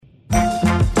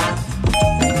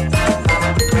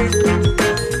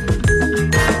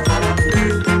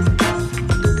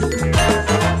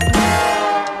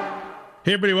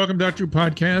Doctor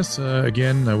podcast.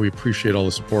 Again, we appreciate all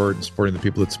the support and supporting the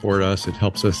people that support us. It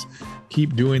helps us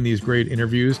keep doing these great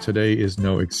interviews. Today is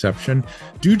no exception.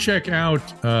 Do check out,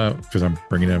 because I'm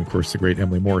bringing in, of course, the great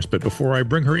Emily Morse. But before I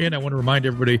bring her in, I want to remind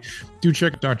everybody, do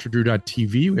check out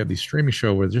drdrew.tv. We have the streaming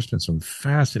show where there's been some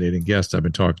fascinating guests I've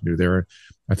been talking to there.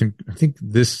 I think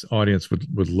this audience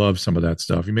would love some of that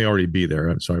stuff. You may already be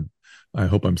there, so I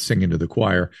hope I'm singing to the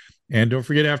choir. And don't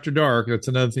forget After Dark. That's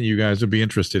another thing you guys would be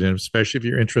interested in, especially if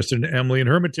you're interested in Emily and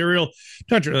her material.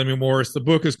 Dr. Emily Morse. The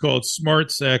book is called Smart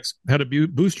Sex, How to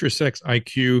Boost Your Sex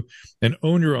IQ and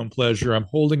Own Your Own Pleasure. I'm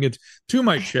holding it to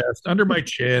my chest, under my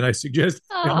chin. I suggest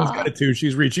Emily's got it too.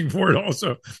 She's reaching for it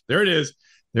also. There it is.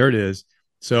 There it is.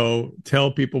 So tell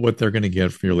people what they're going to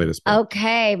get from your latest book.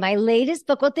 Okay, my latest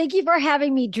book. Well, thank you for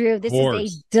having me, Drew. This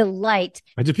is a delight.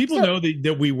 Do people know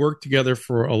that we worked together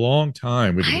for a long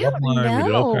time? We did Loveline, we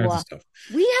did all kinds of stuff.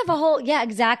 We have a whole,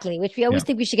 exactly, which we always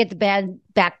think we should get the band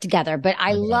back together. But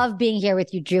I love being here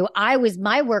with you, Drew.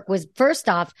 My work was, first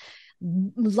off,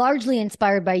 largely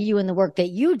inspired by you and the work that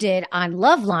you did on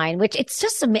Loveline, which it's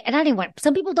just, and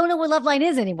some people don't know what Loveline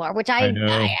is anymore, which I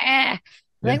know.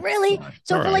 Like, really?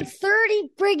 So for like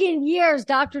 30 friggin' years,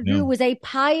 Dr. Drew was a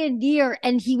pioneer,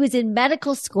 and he was in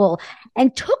medical school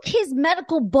and took his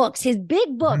medical books, his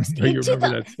big books, into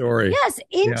that story. Yes,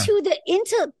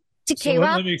 into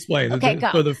K-Rock. Let me explain. Okay,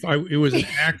 go. It was an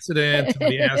accident.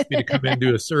 Somebody asked me to come in and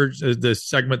do the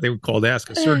segment they called Ask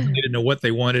a Surgeon. They didn't know what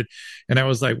they wanted. And I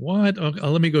was like, what?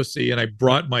 Let me go see. And I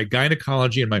brought my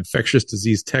gynecology and my infectious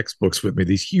disease textbooks with me,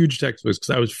 these huge textbooks, because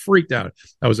I was freaked out.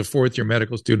 I was a fourth-year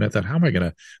medical student. I thought,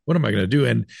 what am I going to do?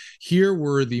 And here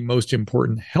were the most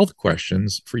important health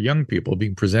questions for young people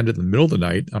being presented in the middle of the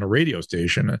night on a radio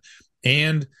station.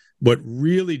 And what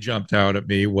really jumped out at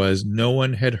me was no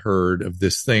one had heard of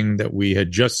this thing that we had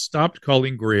just stopped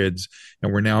calling grids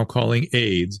and we're now calling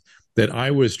AIDS, that I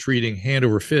was treating hand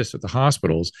over fist at the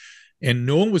hospitals. And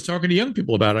no one was talking to young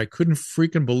people about it. I couldn't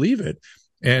freaking believe it.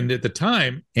 And at the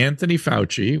time, Anthony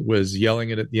Fauci was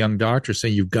yelling at the young doctors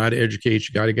saying, you've got to educate,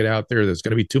 you got to get out there. There's going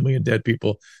to be 2 million dead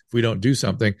people if we don't do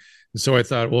something. And so I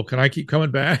thought, well, can I keep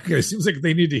coming back? It seems like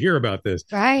they need to hear about this.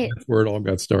 Right. That's where it all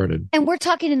got started. And we're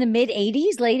talking in the mid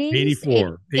 80s, late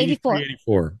 80s?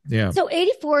 84. Yeah. So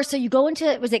 84. So you go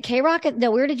into, was it K-Rock?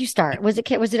 No, where did you start? Was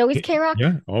it always K-Rock?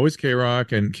 Yeah, always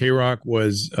K-Rock. And K-Rock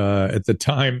was at the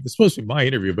time, it's supposed to be my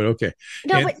interview, but okay.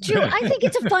 No, but Drew, I think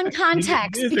it's a fun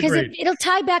context because it'll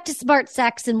tie back to smart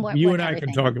sex and what you and I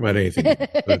can talk about anything.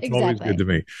 It's always good to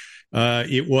me.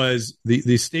 It was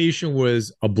the station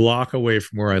was a block away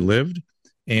from where I lived,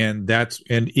 and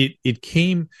it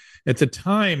came at the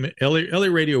time. LA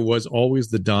radio was always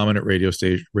the dominant radio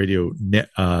station,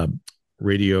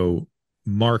 radio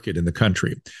market in the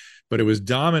country, but it was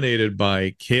dominated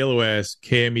by KLOS,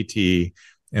 KMET,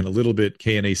 and a little bit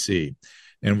KNAC.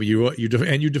 And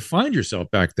you defined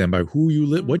yourself back then by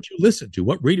what you listened to,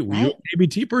 what radio. Were you an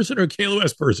ABT person or a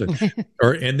KLOS person?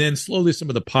 And then slowly some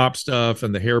of the pop stuff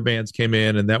and the hair bands came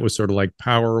in, and that was sort of like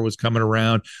Power was coming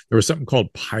around. There was something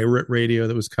called pirate radio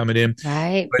that was coming in.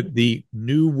 Right. But the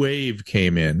new wave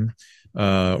came in,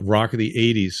 rock of the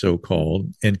 80s,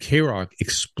 so-called, and K-Rock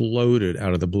exploded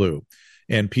out of the blue.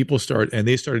 And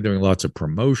they started doing lots of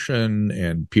promotion,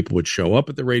 and people would show up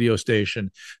at the radio station.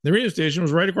 The radio station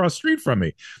was right across the street from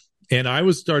me. And I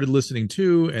started listening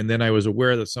too. And then I was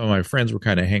aware that some of my friends were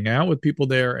kind of hanging out with people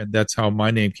there. And that's how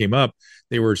my name came up.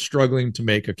 They were struggling to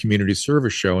make a community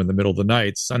service show in the middle of the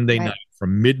night, Sunday night,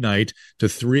 from midnight to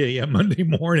 3 a.m. Monday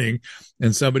morning.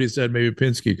 And somebody said maybe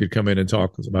Pinsky could come in and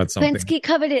talk about something. Pinsky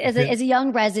covered it as a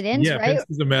young resident, right?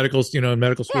 Pinsky's a medical school. He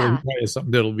probably has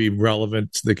something that'll be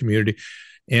relevant to the community.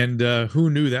 And who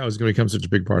knew that was going to become such a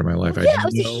big part of my life? Yeah, it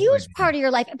was a huge part of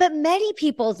your life, but many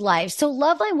people's lives. So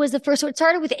Loveline was the first. So it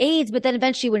started with AIDS, but then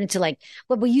eventually went into like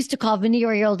what we used to call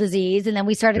venereal disease. And then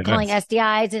we started calling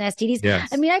STIs and STDs. Yes.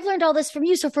 I mean, I've learned all this from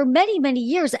you. So for many, many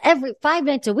years, every 5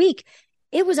 nights a week,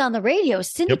 it was on the radio,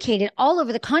 syndicated all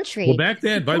over the country. Well, back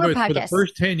then, by the way, for the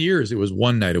first 10 years, it was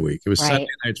one night a week. It was Sunday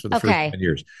nights for the first 10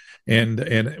 years.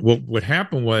 And what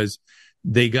happened was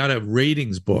they got a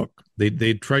ratings book.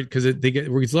 They tried because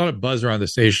there's a lot of buzz around the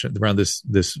station around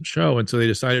this show, and so they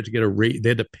decided to get they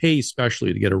had to pay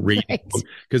specially to get a rating book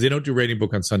because they don't do rating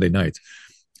book on Sunday nights.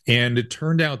 And it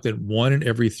turned out that 1 in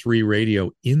every 3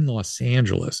 radio in Los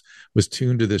Angeles was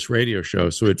tuned to this radio show.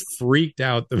 So it freaked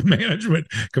out the management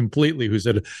completely, who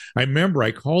said, I remember I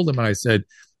called them and I said,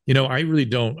 I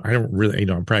don't really,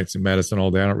 I'm practicing medicine all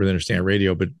day. I don't really understand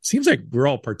radio, but it seems like we're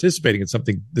all participating in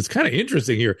something that's kind of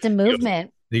interesting here. It's a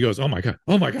movement. he goes, oh my God,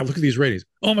 look at these ratings.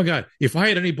 Oh my God, if I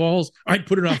had any balls, I'd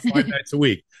put it on 5 nights a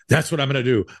week. That's what I'm going to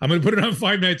do. I'm going to put it on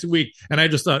 5 nights a week. And I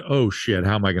just thought, oh shit,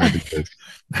 how am I going to do this?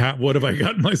 What have I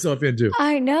gotten myself into?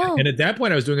 I know. And at that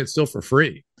point, I was doing it still for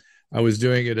free. I was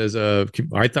doing it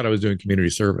I thought I was doing community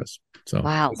service. So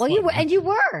wow. Well, you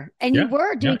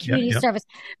were doing community service,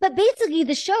 but basically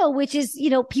the show, which is,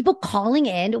 people calling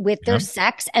in with their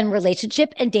sex and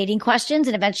relationship and dating questions.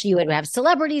 And eventually you would have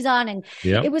celebrities on and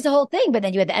it was a whole thing. But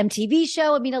then you had the MTV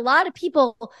show. I mean, a lot of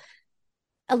people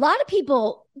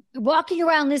walking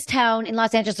around this town in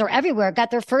Los Angeles or everywhere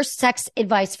got their first sex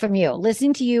advice from you,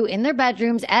 listening to you in their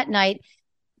bedrooms at night,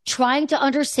 trying to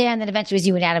understand that eventually it was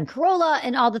you and Adam Carolla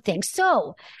and all the things.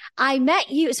 So I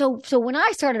met you. So when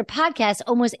I started a podcast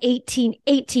almost 18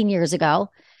 years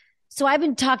ago, so I've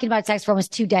been talking about sex for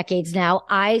almost 2 decades now.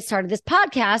 I started this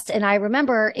podcast and I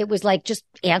remember it was like just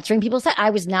answering people's sex.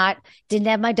 Didn't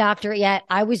have my doctorate yet.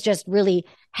 I was just really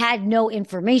had no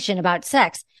information about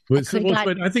sex. But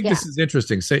I think this is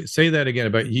interesting. Say that again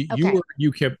about you.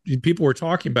 Okay. People were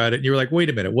talking about it, and you were like, "Wait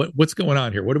a minute, what's going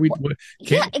on here?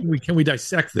 Can we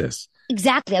dissect this?"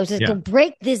 Exactly. I was just going to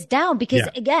break this down because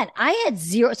again, I had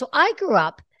zero. So I grew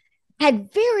up,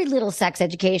 had very little sex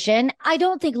education. I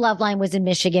don't think Loveline was in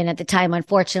Michigan at the time,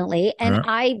 unfortunately. And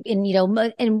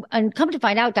and come to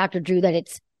find out, Dr. Drew, that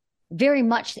it's very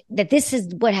much that this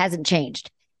is what hasn't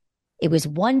changed. It was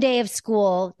one day of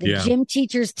school, the gym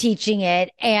teacher's teaching it,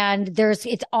 and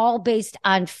it's all based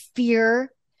on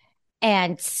fear.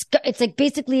 And it's like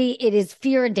basically it is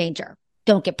fear and danger.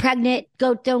 Don't get pregnant,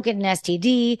 don't get an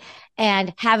STD,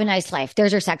 and have a nice life.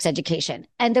 There's your sex education.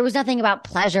 And there was nothing about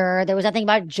pleasure. There was nothing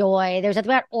about joy. There was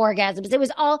nothing about orgasms. It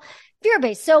was all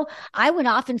fear-based. So I went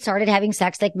off and started having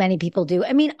sex like many people do.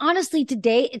 I mean, honestly,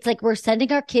 today, it's like we're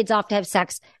sending our kids off to have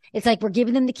sex. It's like we're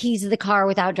giving them the keys to the car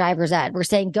without driver's ed. We're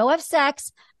saying, go have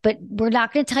sex, but we're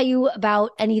not going to tell you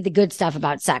about any of the good stuff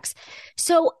about sex.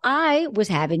 So I was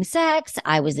having sex.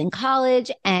 I was in college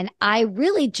and I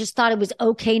really just thought it was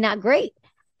okay, not great.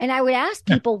 And I would ask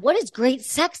people, what does great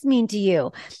sex mean to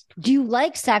you? Do you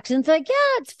like sex? And it's like,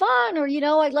 yeah, it's fun. Or,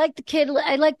 I like the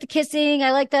kissing.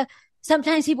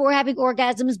 Sometimes people were having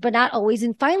orgasms, but not always.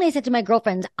 And finally I said to my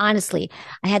girlfriends, honestly,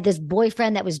 I had this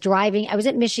boyfriend that was driving. I was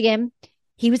at Michigan.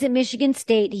 He was at Michigan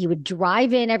State. He would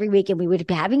drive in every week and we would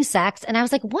be having sex. And I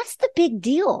was like, what's the big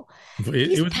deal?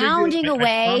 He's pounding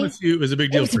away. I promise you it was a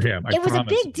big deal for him. It was a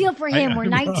big deal for him. We're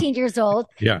 19 years old.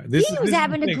 Yeah. He was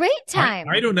having a great time.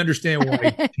 I don't understand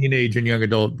why teenage and young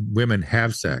adult women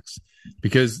have sex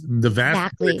because the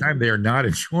vast majority of the time they are not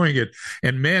enjoying it.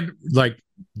 And men,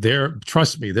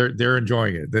 trust me, they're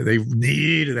enjoying it.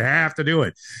 They have to do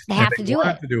it. They have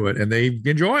to do it and they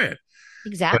enjoy it.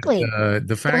 Exactly. But,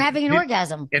 the fact they're having an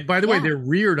orgasm. And by the way, they're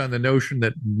reared on the notion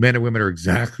that men and women are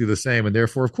exactly the same. And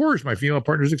therefore, of course, my female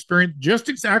partners experience just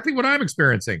exactly what I'm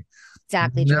experiencing.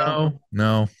 Exactly. No,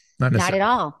 not at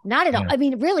all. Not at all. I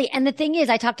mean, really. And the thing is,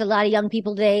 I talked to a lot of young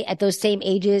people today at those same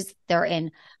ages. They're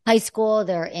in high school.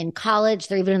 They're in college.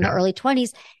 They're even in their early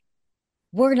 20s.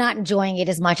 We're not enjoying it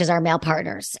as much as our male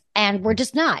partners. And we're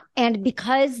just not. And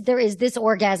because there is this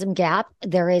orgasm gap,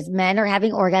 men are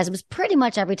having orgasms pretty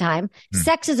much every time.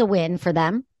 Sex is a win for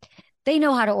them. They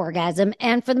know how to orgasm.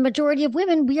 And for the majority of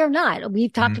women, we are not.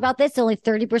 We've talked about this. Only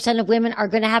 30% of women are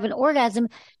going to have an orgasm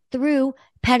through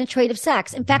penetrative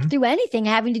sex. In fact, through anything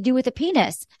having to do with a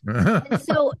penis. and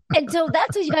so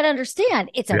that's what you got to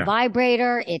understand. It's a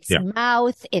vibrator, it's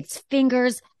mouth, it's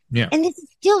fingers. Yeah. And this is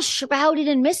still shrouded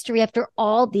in mystery after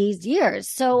all these years.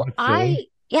 So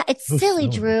it's silly,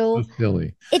 Drew. So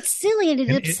silly. It's silly and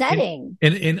it's upsetting.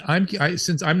 And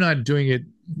since I'm not doing it,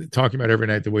 talking about every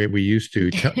night the way we used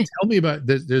to, tell me about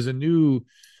there's a new,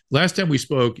 last time we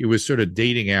spoke, it was sort of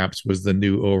dating apps was the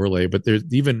new overlay, but there's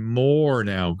even more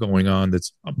now going on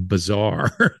that's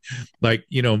bizarre. A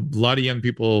lot of young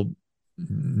people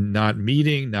not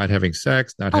meeting, not having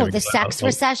sex, not having the sex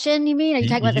recession, you mean? Are you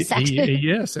talking about the sex?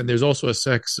 Yes. And there's also a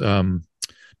sex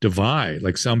divide.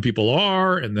 Like some people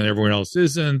are and then everyone else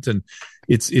isn't. And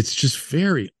it's just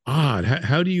very odd.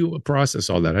 How do you process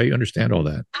all that? How do you understand all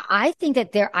that? I think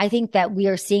that we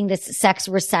are seeing this sex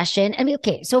recession. I mean,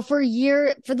 okay, so for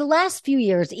the last few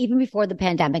years, even before the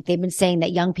pandemic, they've been saying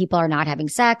that young people are not having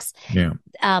sex. Yeah.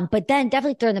 But then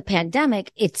definitely during the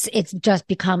pandemic, it's just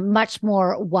become much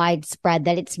more widespread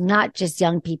that it's not just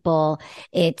young people,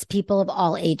 it's people of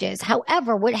all ages.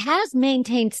 However, what has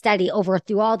maintained steady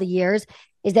through all the years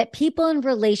is that people in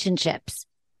relationships,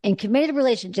 in committed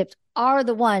relationships, are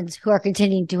the ones who are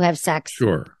continuing to have sex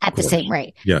at the same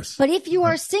rate. Yes. But if you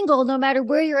are single, no matter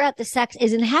where you're at, the sex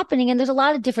isn't happening. And there's a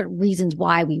lot of different reasons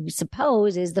why we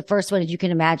suppose is the first one, as you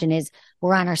can imagine, is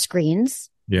we're on our screens.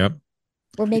 Yep.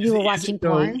 Or maybe we're watching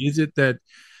porn. Is it that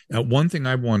one thing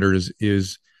I wonder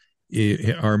is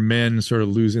are men sort of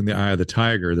losing the eye of the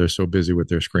tiger? They're so busy with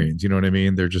their screens. You know what I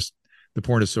mean? They're just, the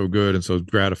porn is so good and so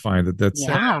gratifying that's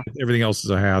Yeah. everything else is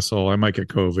a hassle. I might get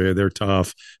COVID. They're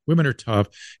tough. Women are tough.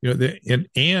 You know,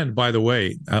 and by the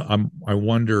way, I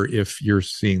wonder if you're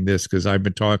seeing this, because I've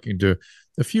been talking to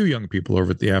a few young people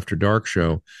over at the After Dark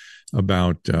show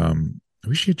about,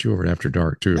 we should get you over at After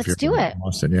Dark too. Let's if you're do it. in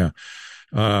Austin.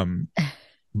 Yeah.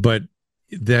 But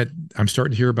that I'm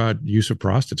starting to hear about use of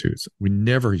prostitutes. We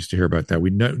never used to hear about that.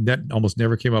 That almost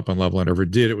never came up on Loveline. Ever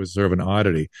did. It was sort of an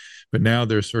oddity. But now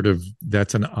there's sort of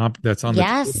that's on the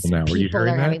table now. Are you People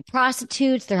hearing are that? having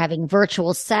prostitutes. They're having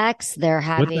virtual sex. They're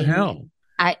having What the hell?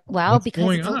 What's because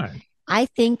going on? I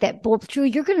think that, well, Drew,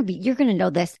 you're going to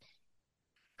know this.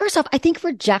 First off, I think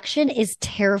rejection is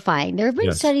terrifying. There have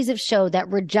been studies that show that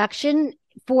rejection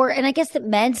and I guess that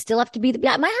men still have to be, my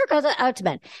heart goes out to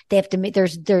men. They have to make,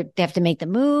 they have to make the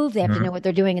move. They have to know what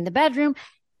they're doing in the bedroom.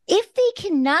 If they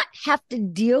cannot have to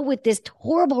deal with this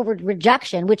horrible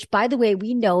rejection, which, by the way,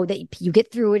 we know that you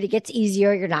get through it, it gets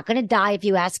easier. You're not going to die if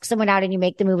you ask someone out and you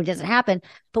make the move, it doesn't happen.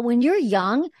 But when you're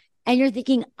young and you're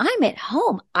thinking, I'm at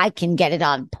home, I can get it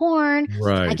on porn.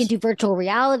 Right. I can do virtual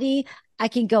reality. I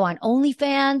can go on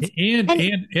OnlyFans.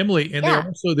 And Emily,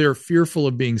 and they're fearful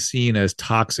of being seen as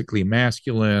toxically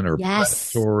masculine or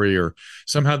predatory or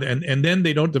somehow, and then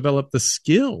they don't develop the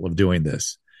skill of doing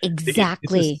this.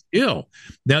 Exactly. It's a skill.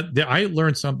 Now, I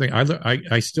learned something.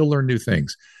 I still learn new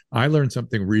things. I learned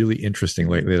something really interesting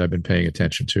lately that I've been paying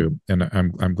attention to, and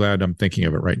I'm glad I'm thinking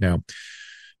of it right now.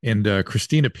 And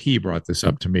Christina P. brought this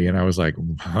up to me, and I was like,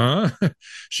 huh?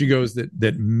 She goes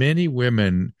that many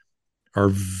women are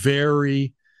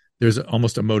there's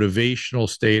almost a motivational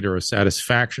state or a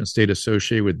satisfaction state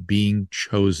associated with being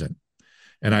chosen.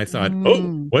 And I thought,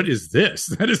 what is this?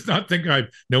 That is not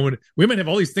women have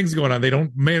all these things going on. They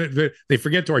don't they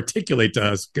forget to articulate to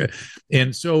us.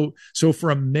 And so for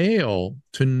a male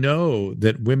to know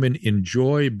that women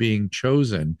enjoy being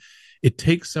chosen, it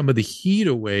takes some of the heat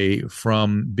away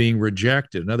from being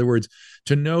rejected. In other words,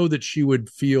 to know that she would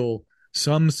feel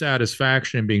some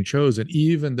satisfaction in being chosen,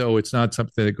 even though it's not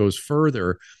something that goes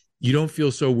further, you don't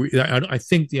feel so weird. I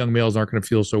think the young males aren't going to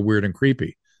feel so weird and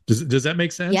creepy. Does that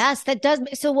make sense? Yes, that does.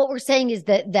 So what we're saying is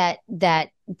that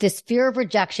this fear of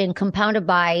rejection compounded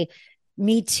by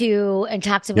Me Too and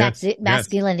toxic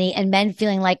masculinity and men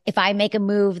feeling like if I make a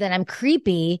move, then I'm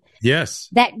creepy. Yes.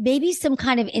 That maybe some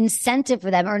kind of incentive for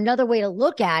them, or another way to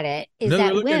look at it is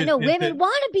women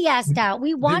want to be asked out.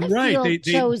 We want to feel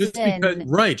chosen.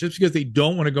 Just because they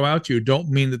don't want to go out to you, don't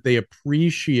mean that they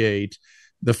appreciate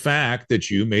the fact that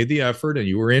you made the effort and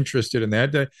you were interested in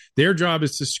that. Their job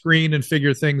is to screen and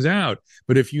figure things out.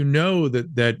 But if you know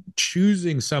that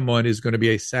choosing someone is going to be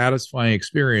a satisfying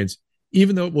experience,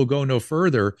 even though it will go no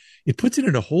further, it puts it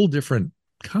in a whole different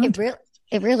context.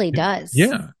 It really does.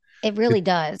 Yeah. It really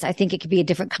does. I think it could be a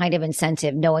different kind of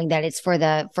incentive, knowing that it's for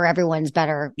everyone's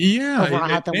better. Overall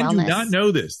health and wellness. Do not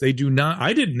know this. They do not.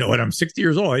 I didn't know it. I'm 60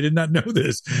 years old. I did not know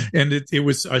this, and it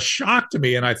was a shock to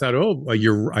me. And I thought,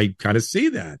 I kind of see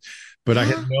that, but I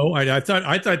had no. I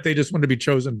thought they just wanted to be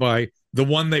chosen by the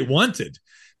one they wanted.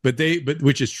 But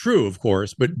which is true, of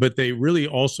course, but they really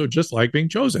also just like being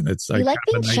chosen. It's like we like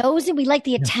being chosen. We like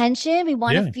the attention. We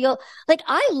want to feel like,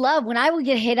 I love when I would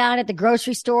get hit on at the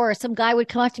grocery store or some guy would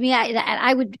come up to me and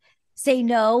I would say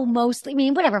no, mostly. I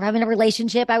mean, whatever. If I'm in a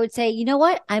relationship, I would say, you know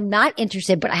what? I'm not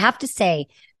interested, but I have to say,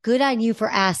 good on you for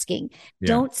asking. Yeah.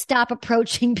 Don't stop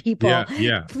approaching people.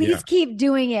 Please keep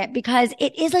doing it, because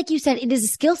it is, like you said, it is a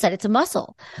skill set. It's a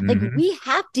muscle. Mm-hmm. Like, we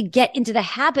have to get into the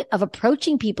habit of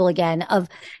approaching people again,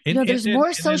 there's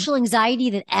more social anxiety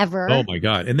than ever. Oh my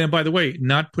God. And then, by the way,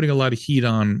 not putting a lot of heat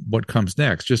on what comes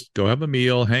next. Just go have a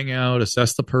meal, hang out,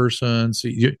 assess the person. So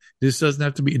this doesn't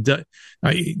have to be,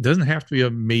 it doesn't have to be a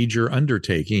major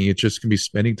undertaking. It just can be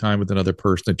spending time with another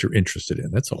person that you're interested in.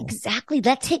 That's all. Exactly.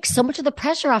 That takes so much of the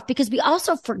pressure off, because we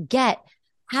also forget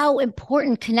how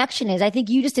important connection is. I think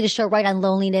you just did a show right on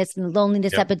loneliness and the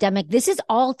loneliness epidemic. This is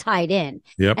all tied in.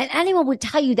 Yep. And anyone would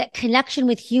tell you that connection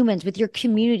with humans, with your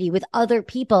community, with other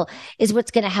people is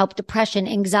what's going to help depression,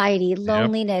 anxiety,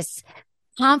 loneliness,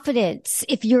 confidence,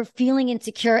 if you're feeling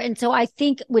insecure. And so I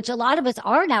think, which a lot of us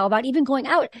are now, about even going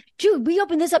out. Jude, we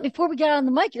opened this up before we got on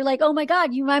the mic. You're like, oh my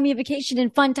God, you remind me of vacation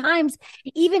and fun times.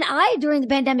 Even I, during the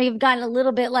pandemic, have gotten a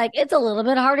little bit like, it's a little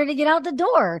bit harder to get out the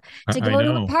door, to go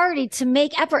to a party, to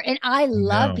make effort. And I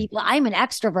love people. I'm an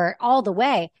extrovert all the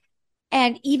way.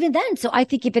 And even then, so I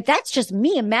think if that's just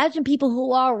me, imagine people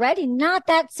who are already not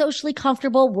that socially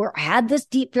comfortable, had this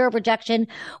deep fear of rejection,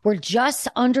 were just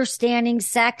understanding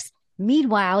sex,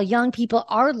 Meanwhile, young people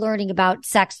are learning about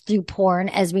sex through porn,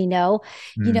 as we know.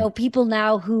 People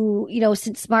now who,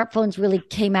 since smartphones really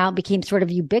came out, became sort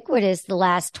of ubiquitous the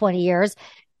last 20 years,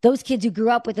 those kids who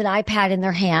grew up with an iPad in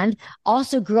their hand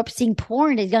also grew up seeing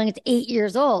porn as young as 8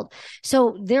 years old.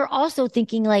 So they're also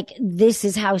thinking like, this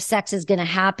is how sex is going to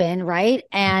happen, right?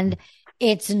 And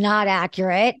it's not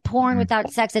accurate. Porn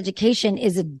without sex education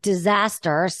is a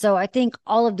disaster. So I think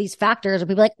all of these factors are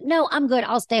people like, no, I'm good.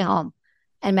 I'll stay home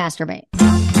and masturbate.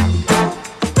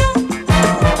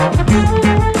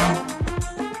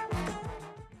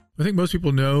 I think most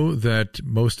people know that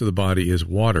most of the body is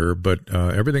water, but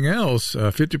everything else,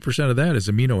 50% of that is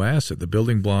amino acid, the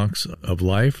building blocks of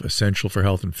life, essential for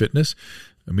health and fitness.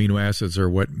 Amino acids are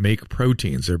what make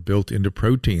proteins. They're built into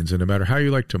proteins. And no matter how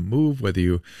you like to move, whether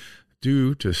you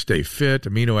do to stay fit,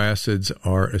 amino acids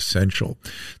are essential.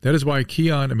 That is why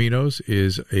Kion Aminos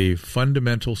is a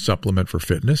fundamental supplement for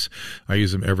fitness. I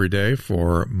use them every day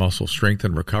for muscle strength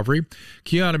and recovery.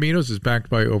 Kion Aminos is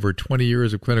backed by over 20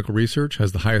 years of clinical research,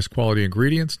 has the highest quality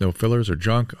ingredients, no fillers or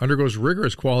junk, undergoes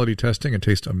rigorous quality testing, and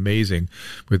tastes amazing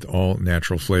with all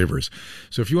natural flavors.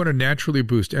 So if you want to naturally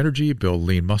boost energy, build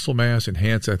lean muscle mass,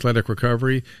 enhance athletic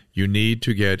recovery, you need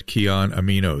to get Kion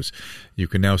Aminos. You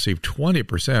can now save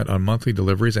 20% on monthly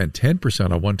deliveries and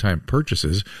 10% on one-time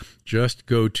purchases. Just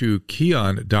go to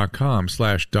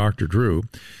kion.com/Dr. Drew.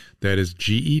 That is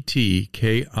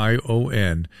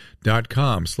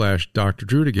GETKION.com/Dr.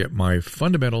 Drew to get my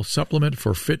fundamental supplement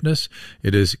for fitness.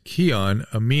 It is Kion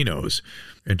Aminos.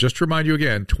 And just to remind you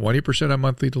again, 20% on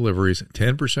monthly deliveries,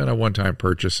 10% on one-time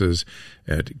purchases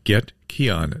at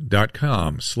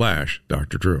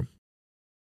getkion.com/Dr. Drew.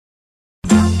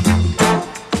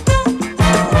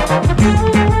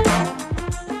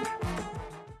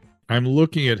 I'm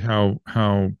looking at how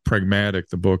pragmatic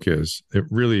the book is. It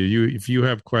really, if you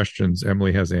have questions,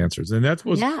 Emily has answers, and that's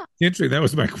what's interesting. That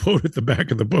was my quote at the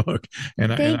back of the book.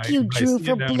 And thank you, Drew,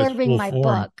 for blurbing my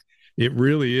book. It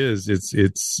really is.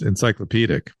 It's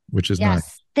encyclopedic, which is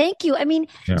nice. Thank you. I mean,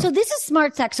 so this is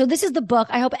Smart Sex. So this is the book.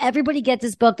 I hope everybody gets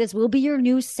this book. This will be your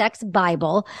new sex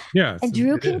Bible. Yes. And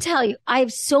Drew can tell you, I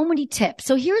have so many tips.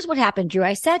 So here's what happened, Drew.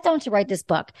 I sat down to write this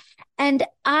book and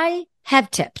I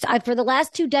have tips. For the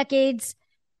last 2 decades,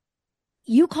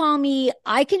 you call me,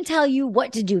 I can tell you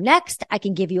what to do next. I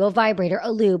can give you a vibrator,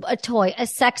 a lube, a toy, a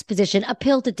sex position, a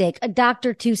pill to take, a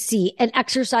doctor to see, an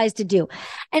exercise to do.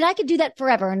 And I could do that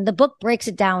forever. And the book breaks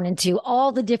it down into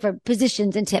all the different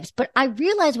positions and tips. But I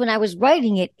realized when I was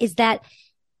writing it is that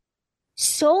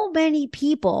so many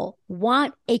people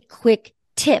want a quick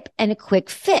tip and a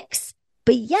quick fix,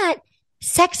 but yet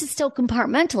sex is still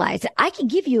compartmentalized. I can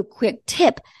give you a quick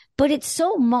tip, but it's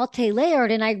so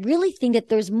multi-layered. And I really think that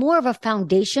there's more of a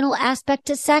foundational aspect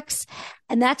to sex.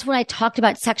 And that's when I talked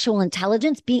about sexual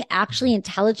intelligence, being actually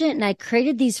intelligent. And I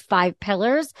created these 5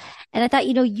 pillars. And I thought,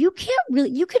 you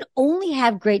can only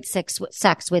have great sex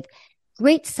with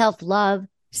great self-love,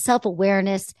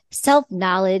 self-awareness,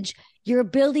 self-knowledge, your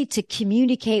ability to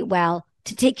communicate well,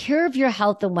 to take care of your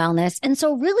health and wellness. And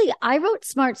so really, I wrote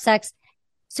Smart Sex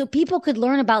so people could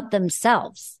learn about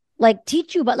themselves. Like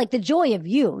teach you about like the joy of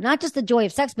you, not just the joy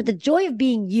of sex, but the joy of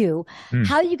being you,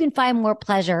 how you can find more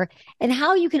pleasure and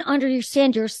how you can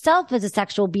understand yourself as a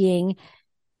sexual being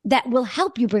that will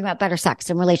help you bring about better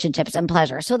sex and relationships and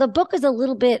pleasure. So the book is a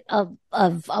little bit of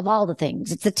all the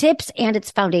things. It's the tips and it's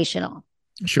foundational.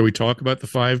 Shall we talk about the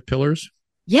 5 pillars?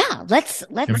 Yeah, let's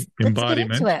get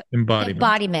into it.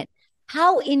 Embodiment.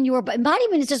 How in your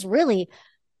embodiment is just really,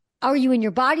 are you in your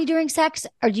body during sex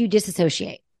or do you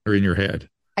disassociate? Or in your head?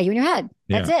 Are you in your head?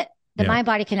 That's it. The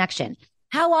mind-body connection.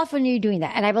 How often are you doing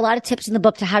that? And I have a lot of tips in the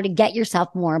book to how to get yourself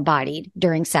more embodied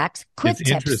during sex. Quick tips.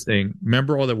 It's interesting.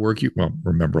 Remember all the work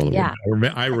remember all the work.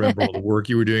 I remember all the work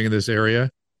you were doing in this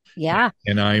area. Yeah.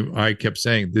 And I kept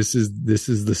saying, this is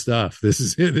the stuff. This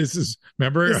is it. This is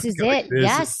it.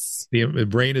 Yes. The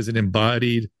brain is an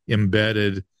embodied,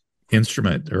 embedded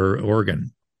instrument or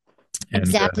organ. And,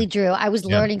 exactly, Drew. I was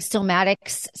learning somatic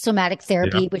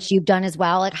therapy, which you've done as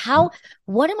well. Like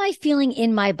what am I feeling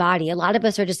in my body? A lot of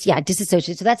us are just,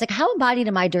 disassociated. So that's like, how embodied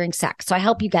am I during sex? So I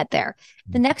help you get there.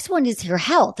 The next one is your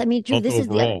health. I mean, Drew, this is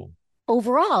the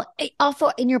overall, also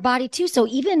in your body too. So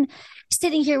even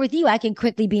sitting here with you, I can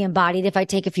quickly be embodied if I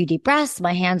take a few deep breaths.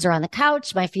 My hands are on the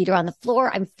couch. My feet are on the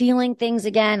floor. I'm feeling things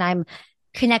again. I'm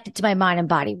connected to my mind and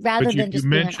body rather than just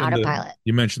being an autopilot.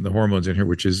 You mentioned the hormones in here,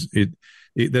 which is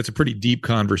that's a pretty deep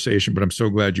conversation, but I'm so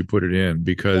glad you put it in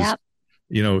because,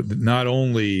 not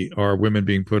only are women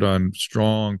being put on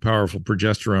strong, powerful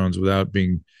progesterones without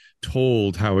being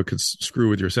told how it could screw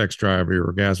with your sex drive or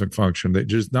your orgasmic function. That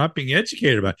just not being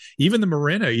educated about it. Even the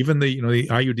Mirena, even the the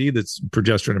IUD that's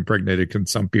progesterone impregnated can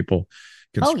some people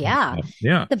can. Oh yeah.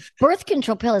 Yeah. The birth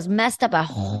control pill has messed up a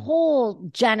whole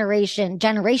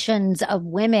generations of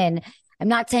women. I'm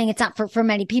not saying it's not for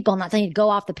many people. I'm not saying you go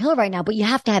off the pill right now, but you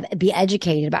have to be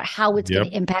educated about how it's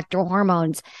going to impact your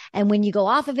hormones. And when you go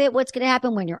off of it, what's going to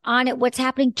happen when you're on it, what's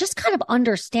happening, just kind of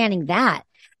understanding that.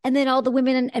 And then all the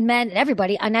women and men and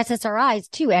everybody on SSRIs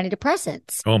too,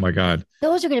 antidepressants. Oh my God.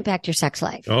 Those are going to impact your sex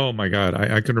life. Oh my God.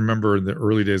 I can remember in the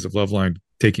early days of Loveline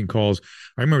taking calls.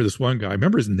 I remember this one guy, I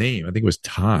remember his name. I think it was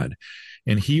Todd.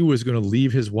 And he was going to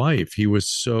leave his wife. He was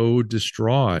so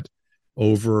distraught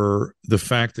over the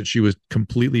fact that she was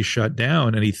completely shut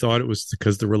down. And he thought it was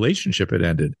because the relationship had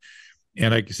ended.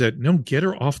 And I said, no, get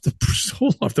her off the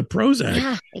Prozac.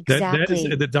 Yeah,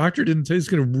 exactly. The doctor didn't say it's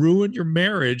going to ruin your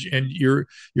marriage, and you're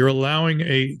allowing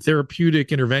a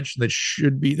therapeutic intervention that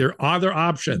should be. There are other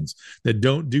options that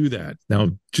don't do that. Now,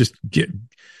 just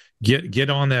get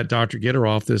on that, doctor. Get her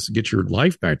off this and get your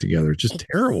life back together. It's just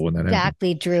terrible when that happens.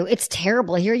 Exactly, Drew. It's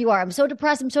terrible. Here you are. I'm so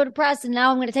depressed. And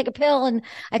now I'm going to take a pill, and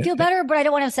I feel better, but I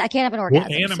don't want to. I can't have an orgasm.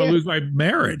 Well, and I'm going to lose my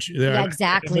marriage. Yeah,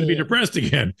 exactly. I'm going to be depressed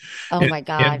again. Oh my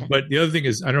God. But the other thing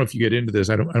is, I don't know if you get into this.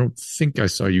 I don't think I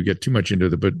saw you get too much into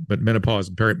it. But menopause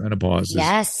and perimenopause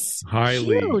is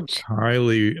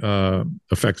highly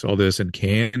affects all this and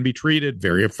can be treated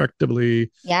very effectively.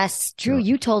 Yes, Drew.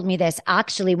 You told me this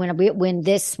actually when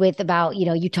this with about,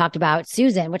 you talked about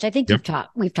Susan, which I think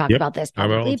we've talked about this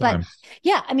probably, but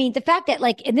yeah, I mean, the fact that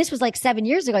and this was like 7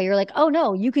 years ago, you're like, oh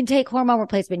no, you can take hormone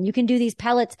replacement. You can do these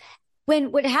pellets.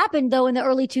 When what happened though in the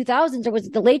early 2000s, or was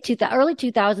it the early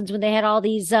 2000s when they had all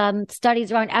these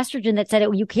studies around estrogen that said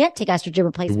you can't take estrogen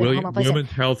replacement.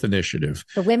 Women's Health Initiative.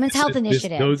 The Women's Health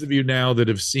Initiative. Those of you now that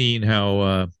have seen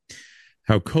how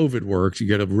COVID works, you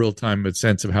get a real time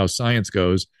sense of how science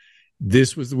goes.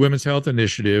 This was the Women's Health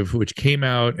Initiative, which came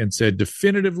out and said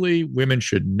definitively women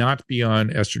should not be on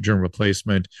estrogen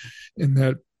replacement.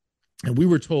 And we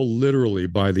were told literally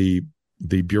by the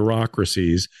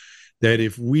bureaucracies that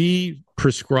if we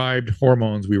prescribed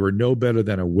hormones, we were no better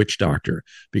than a witch doctor,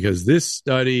 because this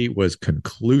study was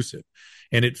conclusive.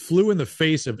 And it flew in the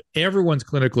face of everyone's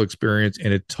clinical experience,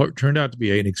 and it turned out to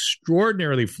be an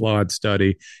extraordinarily flawed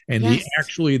study. And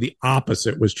the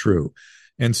opposite was true.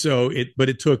 And so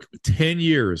it took 10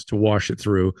 years to wash it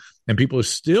through, and people are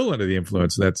still under the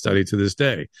influence of that study to this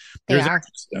day. There's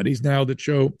studies now that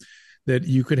show that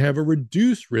you could have a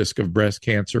reduced risk of breast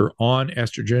cancer on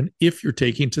estrogen if you're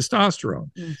taking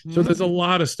testosterone. Mm-hmm. So there's a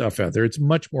lot of stuff out there. It's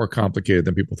much more complicated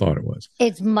than people thought it was.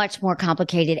 It's much more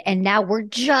complicated. And now we're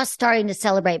just starting to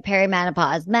celebrate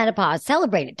perimenopause, menopause,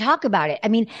 celebrate it, talk about it. I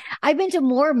mean, I've been to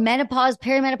more menopause,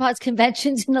 perimenopause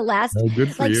conventions in the last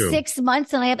 6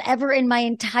 months than I have ever in my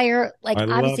entire,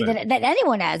 obviously that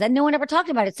anyone has, and no one ever talked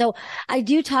about it. So I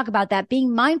do talk about that,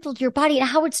 being mindful to your body and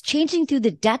how it's changing through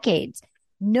the decades.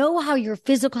 Know how your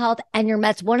physical health and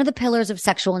that's one of the pillars of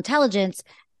sexual intelligence.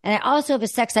 And I also have a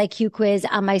sex IQ quiz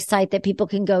on my site that people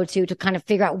can go to kind of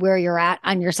figure out where you're at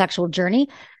on your sexual journey.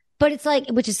 But it's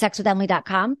which is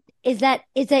sexwithemily.com, is that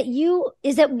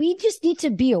we just need to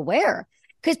be aware,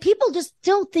 because people just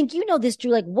don't think this,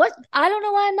 Drew. What? I don't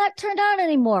know why I'm not turned on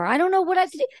anymore. I don't know what I have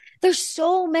to do. There's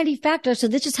so many factors. So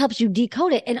this just helps you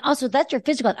decode it. And also that's your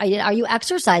physical. Are you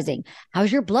exercising?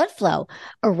 How's your blood flow?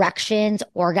 Erections,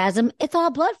 orgasm. It's all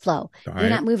blood flow. You're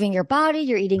not moving your body.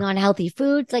 You're eating unhealthy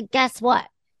foods. Guess what?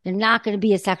 You're not going to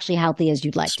be as sexually healthy as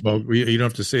you'd like to be. You don't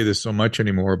have to say this so much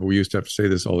anymore, but we used to have to say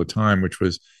this all the time, which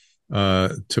was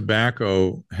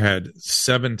tobacco had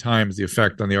 7 times the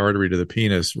effect on the artery to the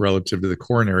penis relative to the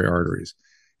coronary arteries.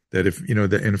 That if,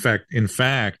 in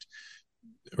fact,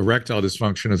 erectile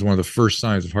dysfunction is one of the first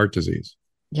signs of heart disease.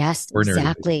 Yes,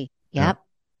 exactly. Disease. Yep.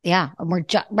 Yeah. And we're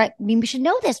right. I mean, we should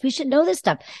know this. We should know this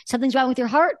stuff. Something's wrong with your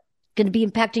heart, going to be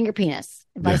impacting your penis,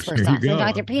 and vice versa. Something's wrong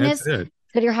with your penis,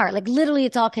 go to your heart. Literally,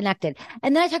 it's all connected.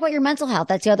 And then I talk about your mental health.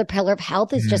 That's the other pillar of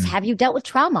health, is just, have you dealt with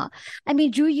trauma? I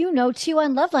mean, Drew, too,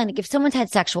 on Loveline, if someone's had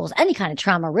any kind of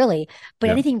trauma, really, but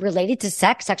anything related to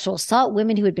sex, sexual assault,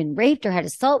 women who had been raped or had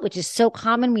assault, which is so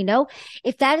common, we know,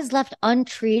 if that is left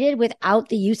untreated without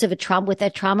the use of a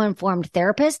trauma-informed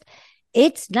therapist,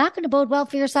 it's not going to bode well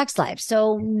for your sex life.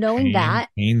 So knowing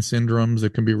pain syndromes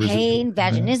that can be pain,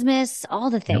 vaginismus, all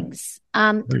the things.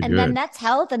 Then that's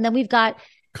health. And then we've got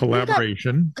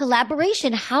collaboration.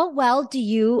 How well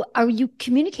are you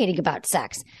communicating about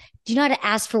sex? Do you know how to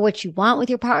ask for what you want with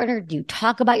your partner? Do you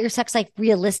talk about your sex life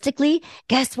realistically?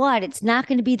 Guess what? It's not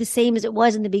going to be the same as it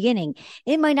was in the beginning.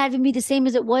 It might not even be the same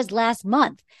as it was last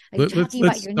month. Are you talking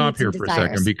about let's your stop needs here and for a second,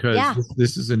 desires? because Yeah.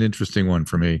 this is an interesting one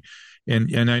for me.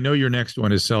 And I know your next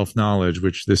one is self-knowledge,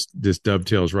 which this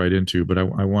dovetails right into, but I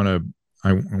want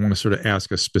to sort of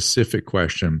ask a specific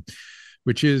question,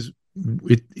 which is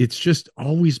it's just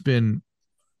always been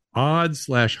odd /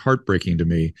 heartbreaking to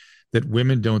me that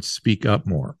women don't speak up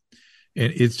more.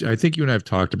 And I think you and I have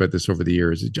talked about this over the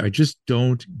years. I just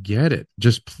don't get it.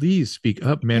 Just please speak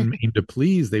up. Men aim to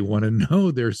please. They want to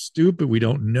know. They're stupid. We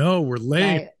don't know. We're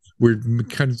lame. Right. We're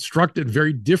constructed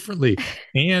very differently.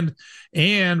 And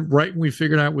right when we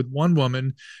figured out with one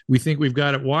woman, we think we've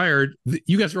got it wired.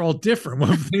 You guys are all different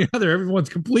one from the other. Everyone's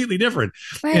completely different.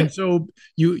 Right. And so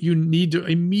you need to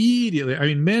immediately, I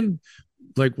mean, men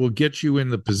like will get you in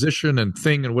the position and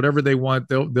thing and whatever they want.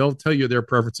 They'll tell you their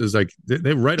preferences like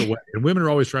they right away. And women are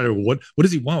always trying to what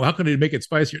does he want? How can he make it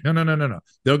spicier? No.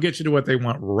 They'll get you to what they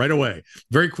want right away,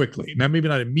 very quickly. Now maybe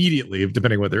not immediately,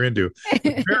 depending on what they're into,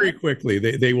 but very quickly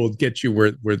they will get you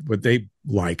where what they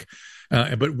like.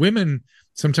 But women,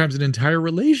 sometimes an entire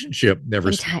relationship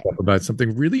never speak up about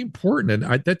something really important,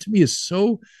 and that to me is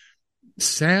so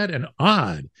sad and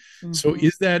odd. Mm-hmm. So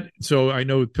is that so? I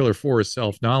know pillar 4 is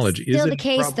self-knowledge. Still the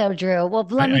case, though, Drew. Well,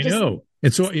 let me just. I know.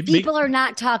 And so people are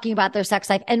not talking about their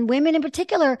sex life, and women in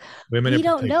particular. We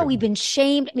don't know. We've been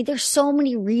shamed. I mean, there's so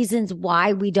many reasons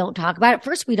why we don't talk about it.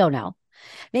 First, we don't know.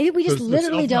 Maybe we just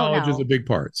literally don't know. Self-knowledge is a big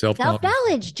part.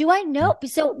 Self-knowledge. Do I know?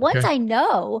 So once I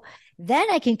know, then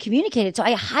I can communicate it. So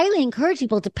I highly encourage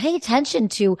people to pay attention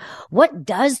to what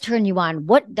does turn you on,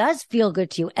 what does feel good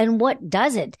to you, and what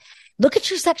doesn't. Look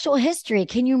at your sexual history.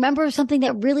 Can you remember something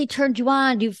that really turned you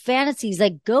on? Do fantasies,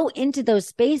 like go into those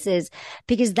spaces,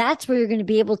 because that's where you're going to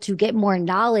be able to get more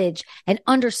knowledge and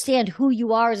understand who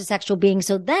you are as a sexual being.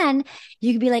 So then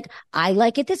you can be like, I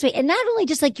like it this way. And not only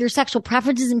just like your sexual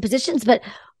preferences and positions, but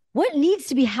what needs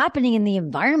to be happening in the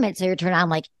environment so you're turned on.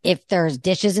 Like if there's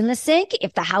dishes in the sink,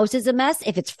 if the house is a mess,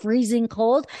 if it's freezing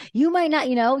cold, you might not,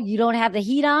 you don't have the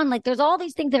heat on. Like there's all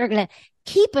these things that are going to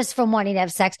keep us from wanting to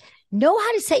have sex. Know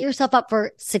how to set yourself up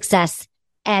for success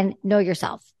and know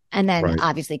yourself, and then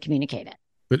obviously communicate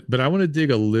it. But I want to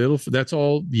dig a little. That's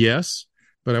all. Yes.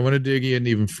 But I want to dig in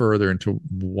even further into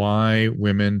why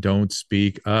women don't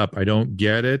speak up. I don't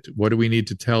get it. What do we need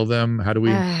to tell them? How do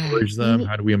we encourage them?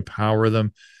 How do we empower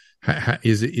them?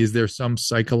 Is there some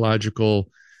psychological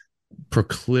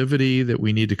proclivity that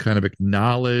we need to kind of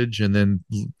acknowledge and then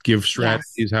give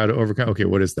strategies how to overcome? Okay,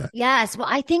 what is that? Yes. Well,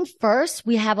 I think first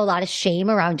we have a lot of shame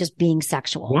around just being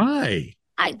sexual. Why?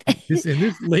 In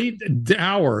this late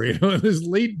hour, this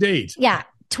late date. Yeah.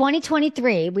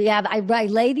 2023, I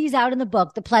lay these out in the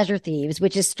book, The Pleasure Thieves,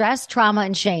 which is stress, trauma,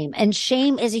 and shame. And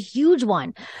shame is a huge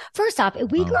one. First off,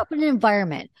 if we grew up in an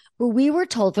environment where we were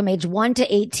told from age 1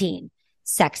 to 18,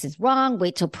 sex is wrong,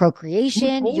 wait till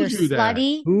procreation, you're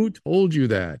slutty. Who told you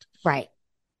that? Right.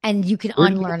 And you can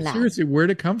unlearn that. Seriously,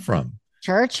 where'd it come from?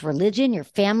 Church, religion, your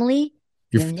family,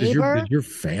 your neighbor. Did your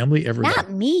family ever?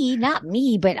 Not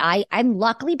me, but I'm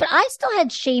luckily, but I still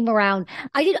had shame around.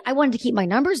 I wanted to keep my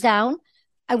numbers down.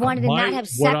 I wanted to not have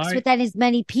sex with as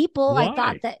many people. Why? I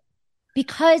thought that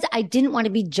because I didn't want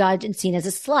to be judged and seen as a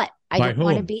slut. I didn't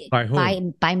want to be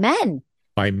by men.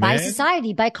 By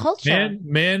society, by culture.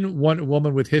 Men want a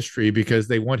woman with history because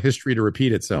they want history to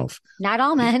repeat itself. Not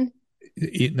all men.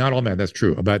 Not all men. That's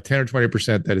true. About 10 or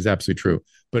 20%, that is absolutely true.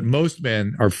 But most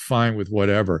men are fine with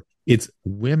whatever. It's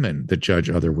women that judge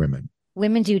other women.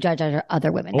 Women do judge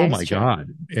other women. Oh, my God.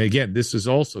 Again, this is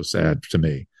also sad to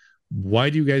me. Why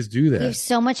do you guys do that? There's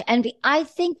so much envy. I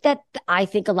think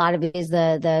a lot of it is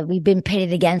the we've been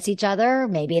pitted against each other.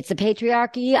 Maybe it's the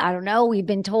patriarchy. I don't know. We've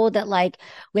been told that like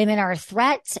women are a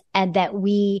threat and that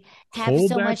we have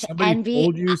so much envy.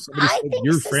 Told you? Somebody said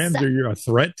your friends are a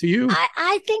threat to you?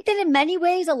 I think that in many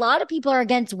ways, a lot of people are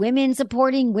against women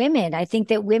supporting women. I think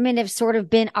that women have sort of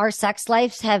been, our sex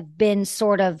lives have been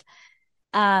sort of,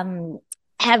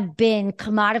 have been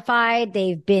commodified.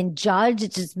 They've been judged.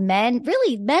 It's just men.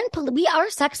 Really, our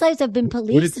sex lives have been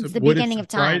policed since the beginning of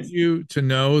time. Would it surprise you to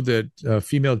know that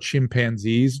female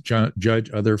chimpanzees judge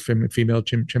other female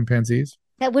chimpanzees?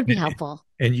 That would be helpful.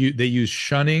 And they use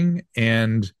shunning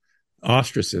and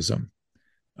ostracism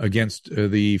against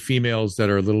the females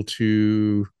that are a little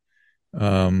too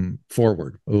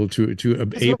forward, a little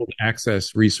too able to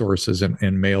access resources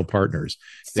and male partners.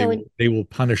 So they will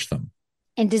punish them.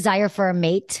 And desire for a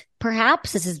mate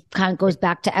perhaps this is kind of goes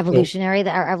back to evolutionary,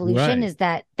 that our evolution right. is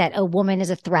that a woman is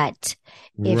a threat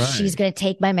if Right. she's going to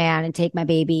take my man and take my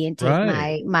baby and take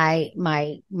Right. my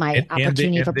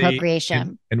opportunity for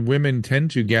procreation. And women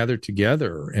tend to gather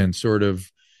together and sort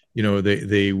of,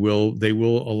 they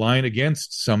will align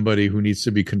against somebody who needs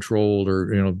to be controlled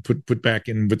or put back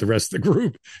in with the rest of the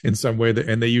group in some way,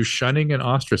 and they use shunning and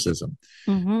ostracism.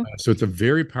 So it's a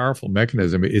very powerful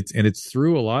mechanism. It's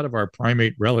through a lot of our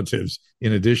primate relatives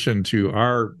in addition to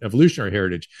our evolutionary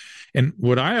heritage. And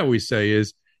what I always say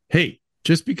is, hey,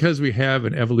 just because we have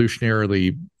an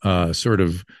evolutionarily sort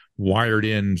of wired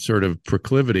in sort of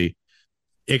proclivity,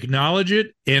 acknowledge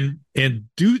it and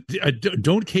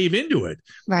don't cave into it.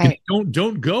 Right.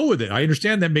 Don't go with it. I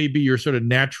understand that may be your sort of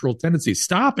natural tendency.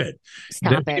 Stop it.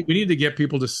 We need to get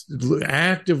people to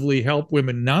actively help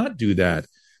women not do that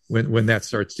when that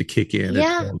starts to kick in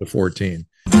at 12 to 14.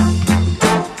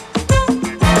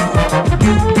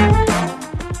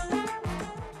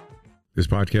 This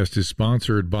podcast is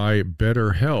sponsored by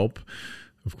BetterHelp.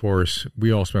 Of course,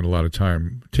 we all spend a lot of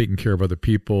time taking care of other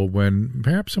people when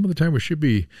perhaps some of the time we should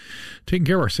be taking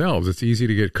care of ourselves. It's easy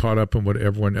to get caught up in what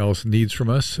everyone else needs from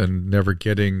us and never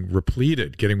getting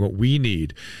repleted, getting what we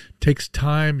need. It takes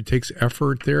time, it takes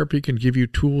effort. Therapy can give you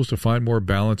tools to find more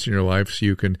balance in your life so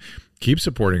you can keep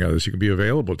supporting others. You can be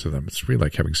available to them. It's really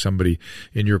like having somebody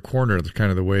in your corner,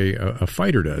 kind of the way a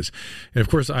fighter does. And of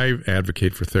course, I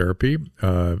advocate for therapy.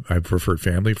 I've referred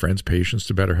family, friends, patients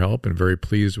to BetterHelp, and very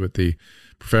pleased with the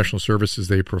professional services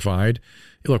they provide.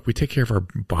 Look, we take care of our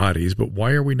bodies, but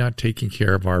why are we not taking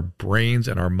care of our brains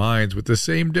and our minds with the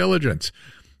same diligence?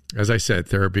 As I said,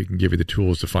 therapy can give you the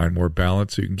tools to find more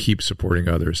balance so you can keep supporting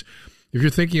others. If you're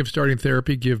thinking of starting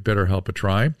therapy, give BetterHelp a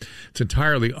try. It's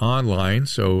entirely online,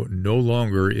 so no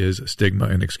longer is stigma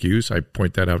an excuse. I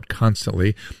point that out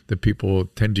constantly, that people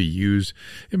tend to use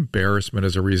embarrassment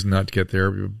as a reason not to get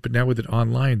therapy. But now with it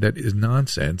online, that is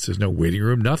nonsense. There's no waiting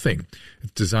room, nothing.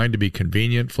 It's designed to be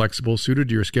convenient, flexible, suited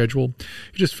to your schedule.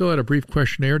 You just fill out a brief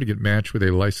questionnaire to get matched with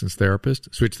a licensed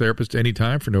therapist. Switch therapists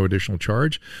anytime for no additional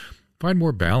charge. Find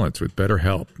more balance with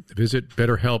BetterHelp. Visit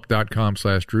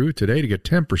BetterHelp.com/Drew today to get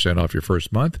 10% off your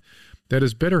first month. That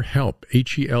is BetterHelp,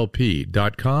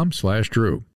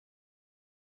 HELP.com/Drew.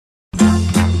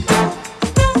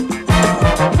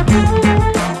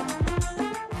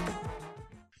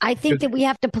 I think that we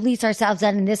have to police ourselves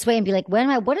out in this way and be like,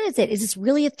 what is it? Is this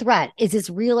really a threat? Is this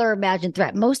real or imagined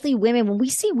threat? Mostly women, when we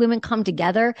see women come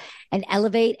together and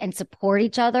elevate and support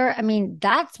each other, I mean,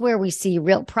 that's where we see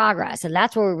real progress. And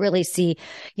that's where we really see,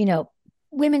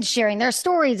 women sharing their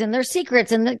stories and their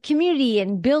secrets and the community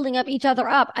and building up each other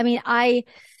up. I mean, I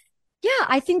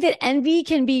think that envy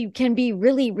can be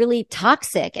really, really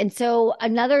toxic. And so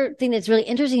another thing that's really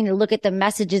interesting to look at the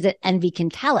messages that envy can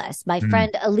tell us. My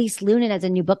friend Elise Lunan has a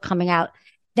new book coming out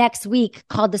next week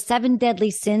called The 7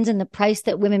 Deadly Sins and the Price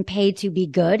That Women Pay to Be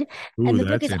Good. Ooh, and the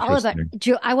book is all about,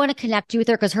 Drew, I want to connect you with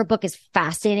her because her book is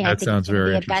fascinating. That I think sounds it's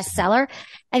going to be a bestseller.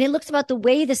 And it looks about the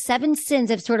way the 7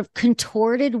 sins have sort of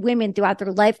contorted women throughout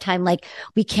their lifetime. Like,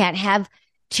 we can't have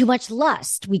too much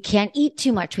lust. We can't eat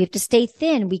too much. We have to stay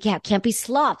thin. We can't be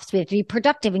sloths. We have to be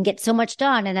productive and get so much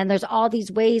done. And then there's all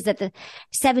these ways that the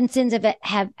 7 sins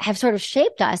have sort of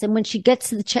shaped us. And when she gets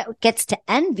to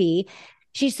envy,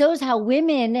 she shows how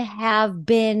women have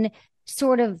been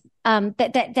sort of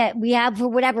that we have, for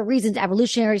whatever reasons,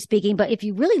 evolutionary speaking. But if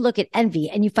you really look at envy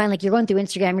and you find, like, you're going through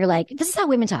Instagram, you're like, this is how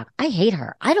women talk. I hate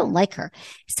her. I don't like her.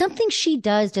 Something she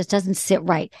does just doesn't sit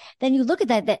right. Then you look at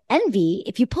that envy,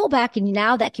 if you pull back, and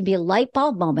now that can be a light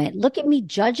bulb moment. Look at me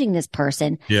judging this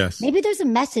person. Yes. Maybe there's a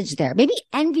message there. Maybe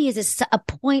envy is a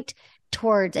point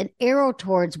towards, an arrow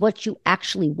towards what you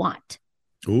actually want.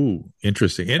 Ooh,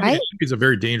 interesting. And it's a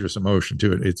very dangerous emotion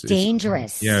too. It's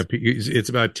dangerous. It's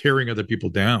about tearing other people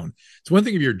down. It's one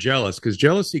thing if you're jealous, because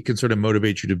jealousy can sort of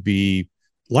motivate you to be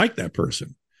like that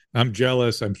person. I'm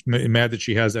jealous. I'm mad that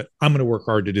she has that. I'm going to work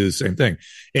hard to do the same thing.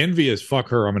 Envy is fuck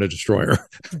her. I'm going to destroy her.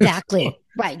 Exactly.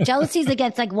 Right. Jealousy is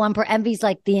against like one per, envy's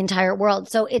like the entire world.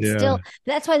 So it's still,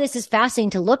 that's why this is fascinating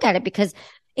to look at it, because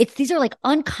these are like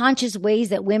unconscious ways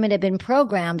that women have been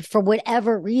programmed for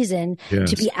whatever reason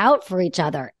to be out for each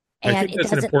other. And I think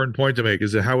that's an important point to make,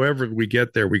 is that however we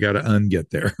get there, we got to unget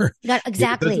there. Exactly.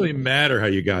 It doesn't really matter how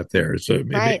you got there. So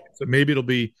maybe it'll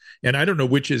be, and I don't know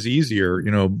which is easier,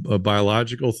 a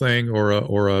biological thing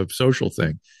or a social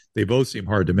thing. They both seem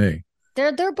hard to me.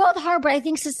 They're both hard, but I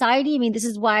think society, I mean, this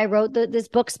is why I wrote this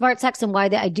book, Smart Sex, and why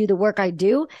I do the work I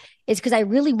do, is because I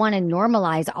really want to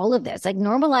normalize all of this. Like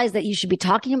normalize that you should be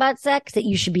talking about sex, that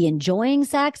you should be enjoying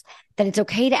sex, that it's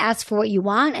okay to ask for what you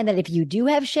want. And that if you do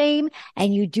have shame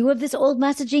and you do have this old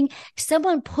messaging,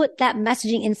 someone put that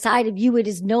messaging inside of you. It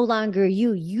is no longer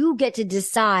you. You get to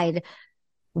decide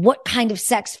what kind of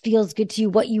sex feels good to you,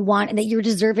 what you want, and that you're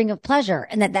deserving of pleasure.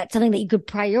 And that that's something that you could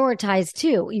prioritize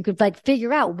too. You could like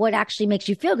figure out what actually makes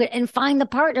you feel good and find the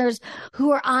partners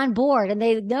who are on board. And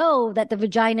they know that the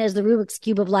vagina is the Rubik's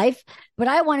Cube of life, but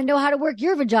I want to know how to work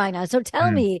your vagina. So tell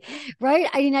me, right?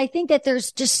 I mean, I think that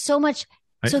there's just so much.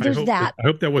 So there's that. I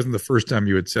hope that wasn't the first time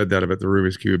you had said that about the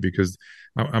Rubik's Cube, because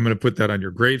I'm going to put that on your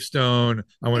gravestone.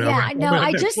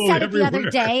 I just said it the other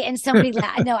day and somebody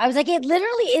laughed. No, I was like, it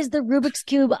literally is the Rubik's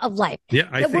Cube of life. Yeah,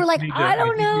 I think we're like, I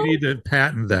don't know. We need to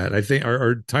patent that. I think,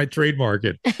 or trademark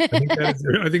it. I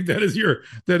think that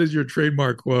is your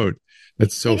trademark quote.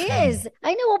 That's so funny. It is.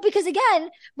 I know. Well, because again,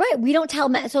 right, we don't tell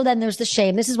men. So then there's the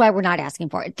shame. This is why we're not asking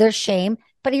for it. There's shame.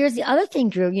 But here's the other thing,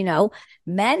 Drew,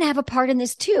 men have a part in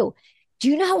this too. Do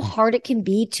you know how hard it can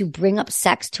be to bring up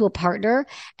sex to a partner?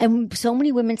 And so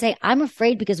many women say, I'm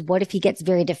afraid because what if he gets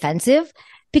very defensive?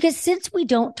 Because since we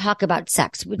don't talk about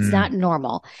sex, it's not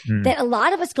normal, that a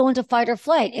lot of us go into fight or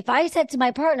flight. If I said to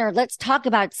my partner, let's talk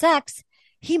about sex,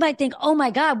 he might think, oh my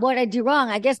God, what did I do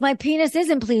wrong? I guess my penis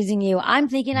isn't pleasing you. I'm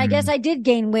thinking, I guess I did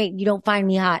gain weight. You don't find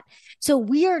me hot. So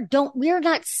we are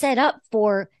not set up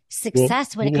for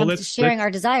success when it comes to sharing our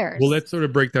desires. Well, let's sort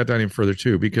of break that down even further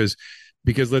too, because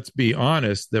let's be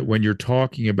honest that when you're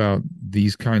talking about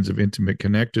these kinds of intimate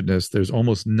connectedness, there's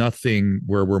almost nothing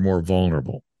where we're more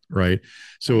vulnerable, right?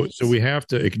 So we have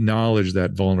to acknowledge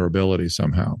that vulnerability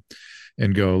somehow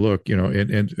and go, look,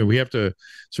 and we have to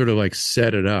sort of like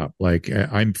set it up. Like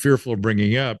I'm fearful of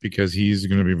bringing up because he's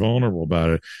going to be vulnerable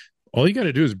about it. All you got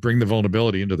to do is bring the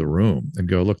vulnerability into the room and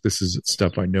go, look, this is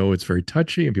stuff I know it's very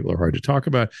touchy and people are hard to talk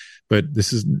about, but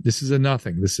this is a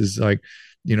nothing. This is like,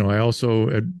 I also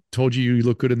told you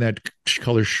look good in that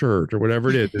color shirt or whatever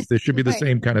it is. This should be the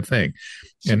same kind of thing.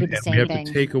 And we have to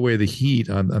take away the heat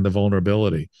on the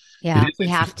vulnerability. Yeah, we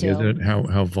have to. Isn't it,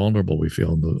 how vulnerable we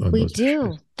feel. We do.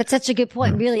 Issues. That's such a good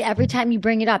point. Yeah. Really, every time you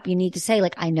bring it up, you need to say,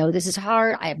 like, I know this is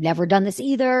hard. I have never done this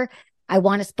either. I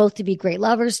want us both to be great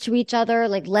lovers to each other.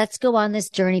 Like, let's go on this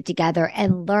journey together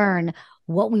and learn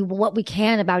what we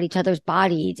can about each other's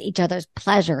bodies, each other's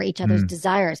pleasure, each other's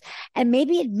desires, and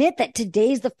maybe admit that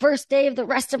today's the first day of the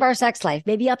rest of our sex life.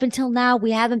 Maybe up until now,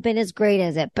 we haven't been as great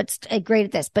as it, but great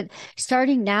at this, but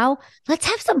starting now, let's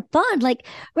have some fun. Like,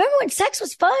 remember when sex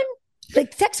was fun?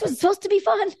 Like sex was supposed to be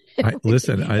fun.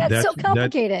 That's so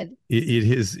complicated. It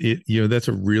is. That's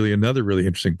another really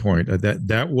interesting point.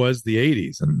 That was the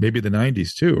 80s and maybe the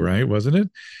 90s too, right? Wasn't it?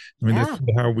 I mean, that's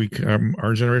how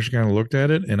our generation kind of looked at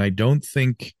it, and I don't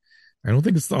think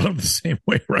it's thought of the same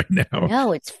way right now.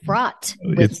 No, it's fraught.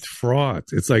 It's fraught.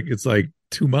 It's like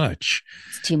too much.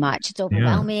 It's too much. It's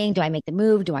overwhelming. Yeah. Do I make the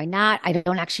move? Do I not? I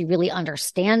don't actually really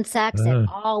understand sex at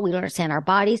all. We don't understand our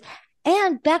bodies.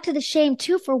 And back to the shame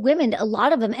too for women, a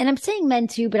lot of them, and I'm saying men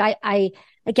too, but I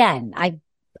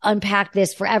unpack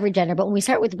this for every gender. But when we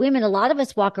start with women, a lot of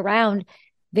us walk around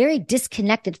very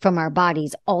disconnected from our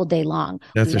bodies all day long.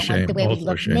 That's we don't like the way we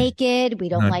look naked. We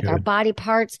don't like our body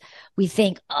parts. We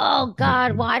think, oh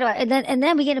God, why do I? And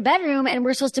then we get in a bedroom and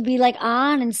we're supposed to be like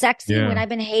on and sexy when I've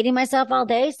been hating myself all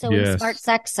day. So in Smart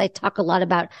Sex, I talk a lot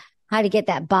about how to get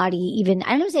that body even,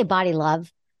 I don't even say body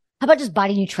love. How about just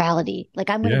body neutrality?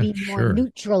 Like I'm going to be more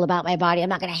neutral about my body. I'm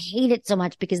not going to hate it so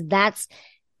much because that's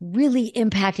really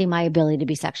impacting my ability to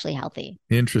be sexually healthy.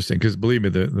 Interesting. Because believe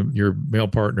me, your male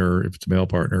partner, if it's a male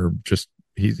partner, just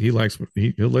he'll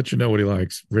let you know what he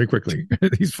likes very quickly.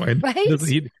 He's fine. Right?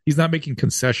 He's not making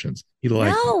concessions. He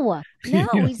likes No,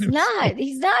 he's not.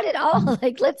 He's not at all.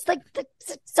 Like let's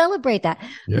celebrate that.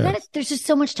 Yes. There's just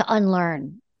so much to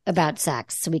unlearn about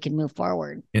sex so we can move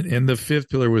forward. And the fifth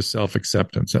pillar was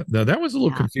self-acceptance. Now that was a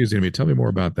little confusing to me. Tell me more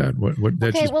about that.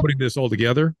 That's just putting this all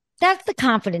together? That's the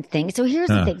confidence thing. So here's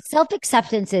the thing.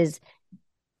 Self-acceptance is,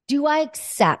 do I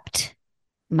accept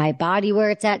my body where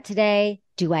it's at today?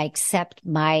 Do I accept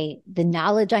the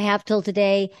knowledge I have till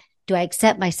today? Do I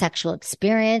accept my sexual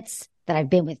experience that I've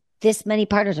been with this many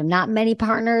partners or not many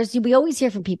partners? We always hear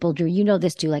from people, Drew, you know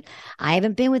this too, like, I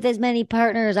haven't been with as many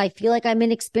partners. I feel like I'm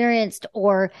inexperienced.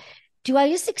 Or do I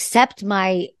just accept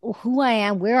who I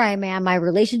am, where I am, my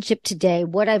relationship today,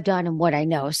 what I've done and what I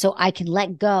know, so I can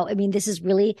let go? I mean, this is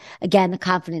really, again, the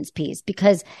confidence piece,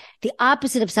 because the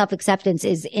opposite of self-acceptance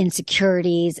is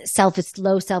insecurities,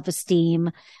 low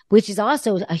self-esteem, which is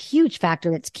also a huge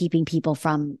factor that's keeping people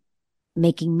from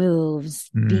making moves,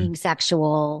 being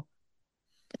sexual,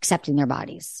 accepting their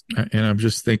bodies. And I'm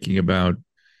just thinking about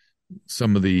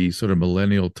some of the sort of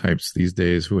millennial types these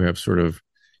days who have sort of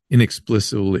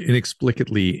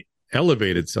inexplicably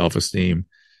elevated self-esteem.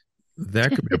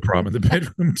 That could be a problem in the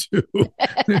bedroom too.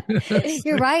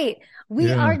 You're right.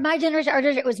 My generation, our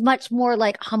generation was much more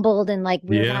like humbled and like,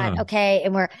 we're not okay.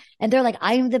 And they're like,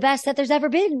 I'm the best that there's ever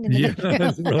been.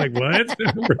 We're like, what?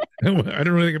 I don't know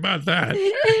anything about that.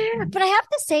 But I have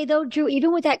to say though, Drew,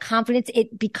 even with that confidence,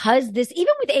 even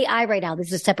with AI right now, this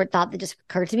is a separate thought that just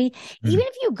occurred to me. Even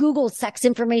if you Google sex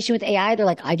information with AI, they're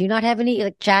like, I do not have any,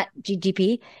 like Chat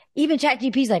GTP. Even Chat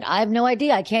GP's like, I have no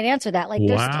idea. I can't answer that. Like,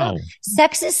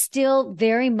 sex is still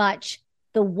very much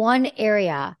the one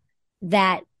area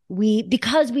that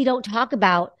because we don't talk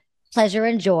about pleasure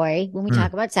and joy when we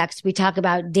talk about sex, we talk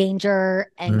about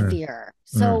danger and fear.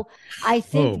 So I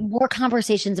think more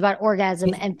conversations about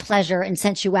orgasm and pleasure and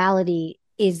sensuality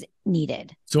is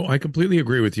needed. So I completely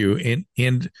agree with you.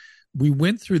 And we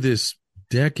went through this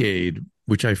decade,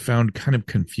 which I found kind of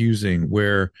confusing,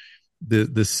 where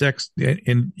the sex,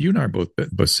 and you and I are both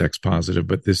sex positive,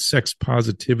 but this sex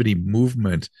positivity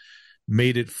movement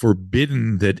made it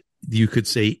forbidden that you could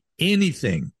say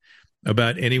anything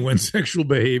about anyone's sexual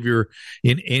behavior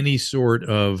in any sort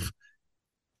of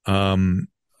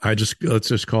let's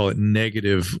just call it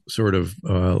negative sort of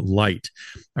light.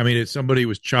 I mean, if somebody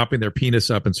was chopping their penis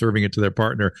up and serving it to their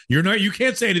partner, you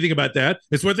can't say anything about that.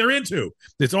 It's what they're into.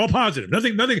 It's all positive.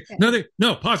 Nothing.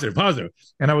 No, positive.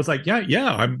 And I was like,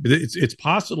 it's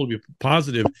possible to be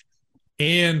positive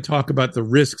and talk about the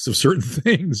risks of certain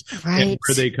things and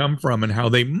where they come from and how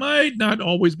they might not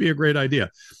always be a great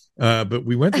idea. But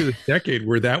we went through this decade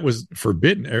where that was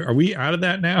forbidden. Are we out of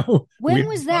that now? When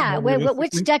was that?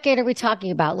 Which decade are we talking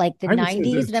about? Like the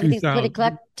 90s and everything's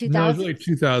politically 2000? No, it was like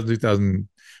 2000,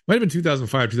 might have been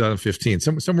 2005,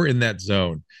 2015, somewhere in that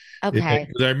zone. Okay.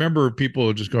 I remember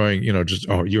people just going, you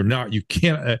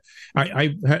can't.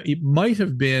 It might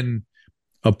have been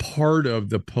a part of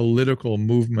the political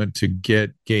movement to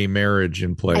get gay marriage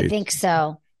in place. I think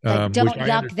so. Like, don't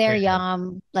yuck their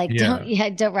yum. Like,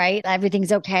 don't, right?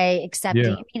 Everything's okay,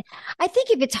 accepting. I mean, I think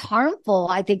if it's harmful,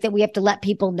 I think that we have to let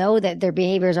people know that their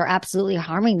behaviors are absolutely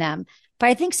harming them. But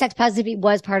I think sex positivity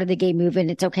was part of the gay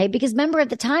movement. It's okay because remember at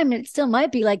the time, and it still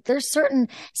might be, like there's certain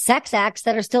sex acts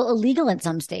that are still illegal in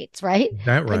some states, right?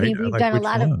 That right? I mean, we've done a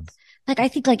lot of, like, I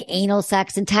think like anal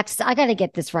sex in Texas. I got to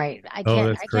get this right. I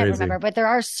can't remember, but there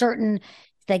are certain,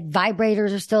 like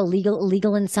vibrators are still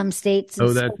illegal in some states. And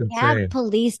that's insane. We have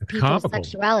policed people's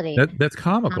sexuality. That's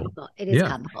comical. It is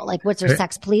comical. Like, what's our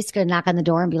sex police going to knock on the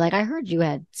door and be like, I heard you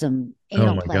had some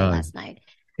anal play last night.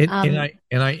 And I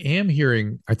am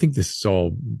hearing, I think this is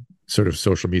all sort of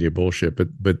social media bullshit,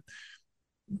 but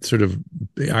sort of,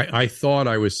 I thought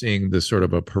I was seeing this sort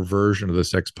of a perversion of the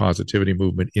sex positivity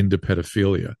movement into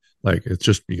pedophilia. Like, it's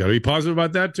just, you got to be positive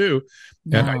about that too.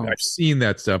 And I've seen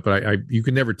that stuff, but you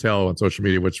can never tell on social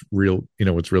media what's real,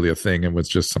 what's really a thing and what's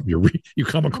just something you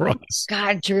come across.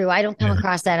 God, Drew, I don't come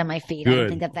across that on my feed. I don't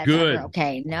think that's ever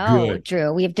okay. No,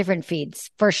 Drew, we have different feeds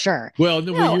for sure. Well,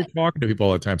 you're talking to people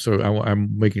all the time, so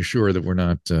I'm making sure that we're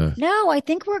not. No, I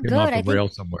think we're good. Off the rail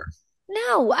somewhere.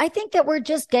 No, I think that we're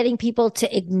just getting people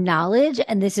to acknowledge,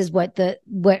 and this is what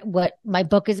what my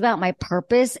book is about. My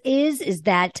purpose is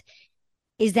that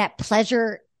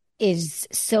pleasure is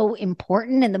so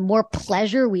important. And the more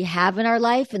pleasure we have in our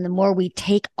life and the more we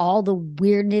take all the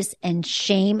weirdness and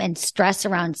shame and stress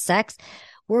around sex,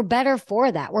 we're better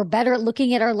for that. We're better at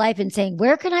looking at our life and saying,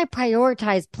 where can I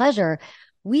prioritize pleasure?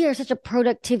 We are such a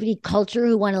productivity culture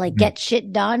who want to like get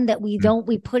shit done that we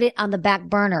put it on the back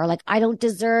burner. Like, I don't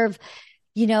deserve,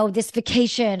 this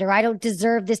vacation, or I don't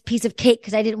deserve this piece of cake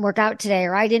because I didn't work out today,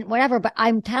 or I didn't, whatever. But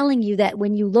I'm telling you that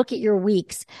when you look at your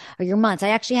weeks or your months, I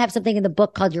actually have something in the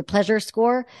book called your pleasure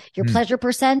score, your pleasure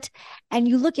percent. And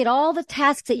you look at all the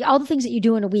tasks all the things that you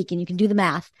do in a week, and you can do the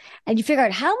math and you figure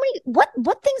out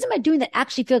what things am I doing that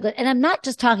actually feel good? And I'm not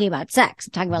just talking about sex.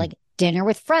 I'm talking about like dinner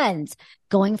with friends,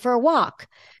 going for a walk,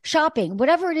 shopping,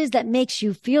 whatever it is that makes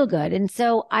you feel good. And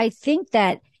so I think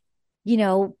that,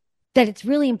 that it's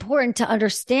really important to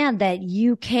understand that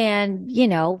you can, you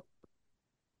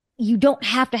don't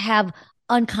have to have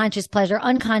unconscious pleasure,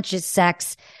 unconscious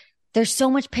sex. There's so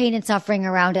much pain and suffering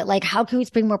around it. Like, how can we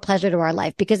bring more pleasure to our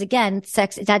life? Because again,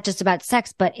 sex, it's not just about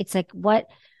sex, but it's like, what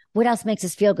else makes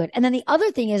us feel good? And then the other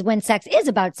thing is when sex is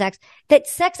about sex,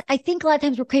 I think a lot of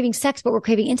times we're craving sex, but we're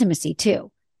craving intimacy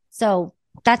too. So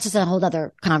that's just a whole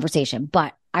other conversation.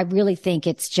 But I really think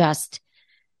it's just,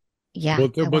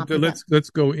 let's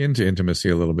go into intimacy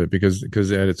a little bit because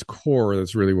at its core,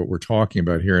 that's really what we're talking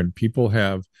about here. And people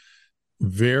have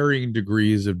varying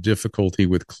degrees of difficulty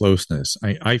with closeness.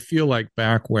 I feel like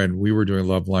back when we were doing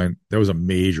Loveline, that was a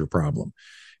major problem.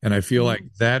 And I feel like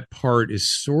that part is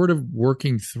sort of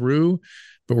working through,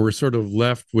 but we're sort of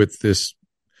left with this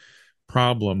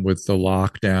problem with the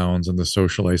lockdowns and the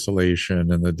social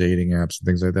isolation and the dating apps and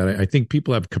things like that. I think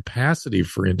people have capacity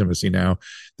for intimacy now.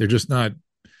 They're just not,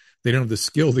 they don't have the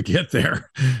skill to get there.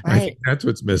 Right. I think that's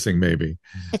what's missing, maybe.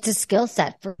 It's a skill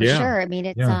set for sure. I mean,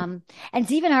 it's, and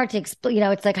it's even hard to explain,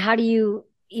 it's like, how do you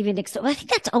even, I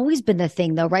think that's always been the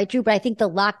thing though, right, Drew? But I think the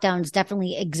lockdowns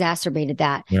definitely exacerbated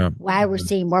that. Yeah. Why we're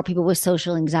seeing more people with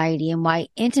social anxiety and why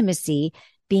intimacy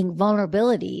being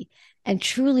vulnerability and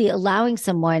truly allowing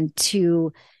someone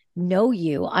to know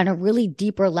you on a really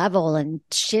deeper level and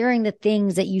sharing the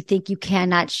things that you think you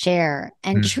cannot share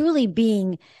and truly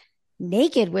being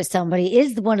naked with somebody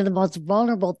is one of the most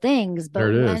vulnerable things.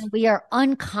 But when we are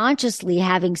unconsciously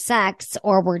having sex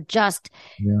or we're just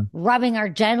rubbing our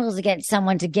genitals against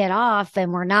someone to get off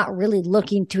and we're not really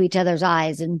looking to each other's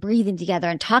eyes and breathing together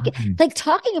and talking, like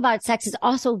talking about sex is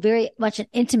also very much an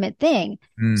intimate thing.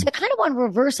 So I kind of want to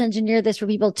reverse engineer this for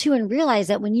people too and realize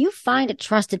that when you find a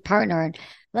trusted partner, and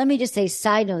let me just say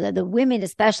side note that the women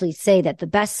especially say that the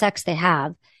best sex they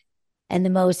have and the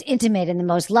most intimate and the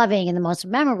most loving and the most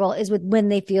memorable is with when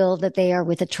they feel that they are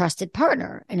with a trusted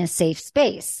partner in a safe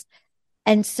space.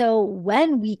 And so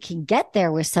when we can get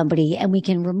there with somebody and we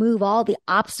can remove all the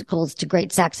obstacles to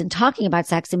great sex and talking about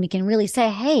sex, and we can really say,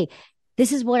 hey,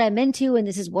 this is what I'm into and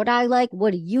this is what I like.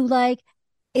 What do you like?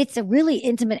 It's a really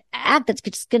intimate act that's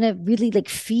just going to really like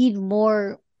feed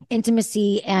more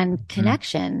intimacy and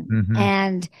connection.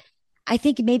 And I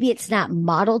think maybe it's not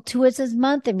modeled to us as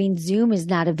much. I mean, Zoom is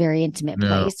not a very intimate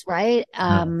place, right?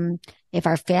 If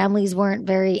our families weren't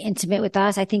very intimate with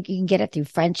us, I think you can get it through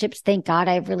friendships. Thank God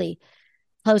I have really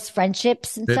close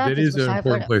friendships and stuff. It is an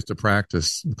important place to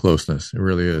practice closeness. It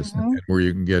really is. And where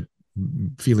you can get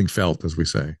feeling felt, as we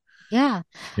say. Yeah.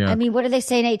 I mean, what do they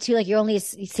say, Nate, too? Like, you're only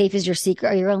as safe as your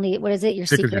secret, or you're only, what is it? Your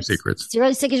secrets. Your secrets. You're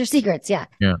only sick as your secrets. Yeah.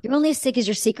 You're only as sick as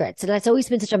your secrets. So that's always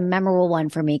been such a memorable one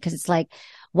for me because it's like,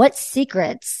 what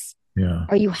secrets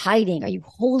are you hiding? Are you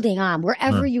holding on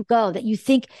wherever you go that you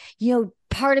think,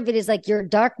 part of it is like your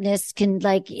darkness can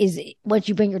is once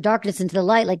you bring your darkness into the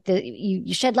light, like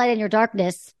you shed light on your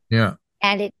darkness. Yeah.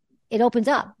 And it opens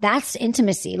up. That's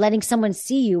intimacy, letting someone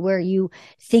see you where you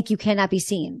think you cannot be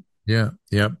seen. Yeah.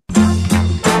 Yep.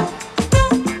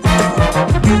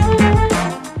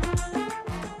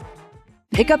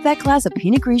 Pick up that glass of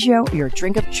Pinot Grigio or your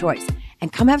drink of choice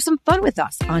and come have some fun with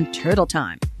us on Turtle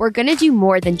Time. We're going to do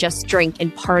more than just drink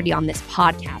and party on this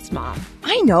podcast, Mom.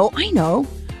 I know.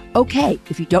 Okay,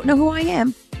 if you don't know who I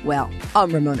am, well,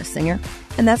 I'm Ramona Singer,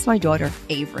 and that's my daughter,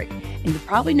 Avery. And you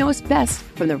probably know us best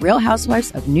from The Real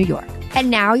Housewives of New York. And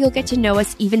now you'll get to know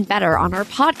us even better on our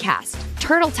podcast,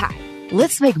 Turtle Time.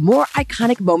 Let's make more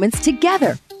iconic moments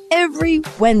together every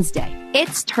Wednesday.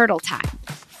 It's Turtle Time.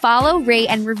 Follow, rate,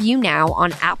 and review now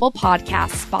on Apple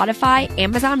Podcasts, Spotify,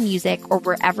 Amazon Music, or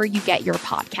wherever you get your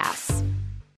podcasts.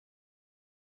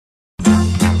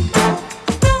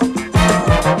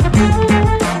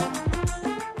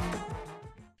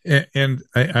 And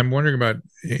I'm wondering about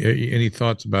any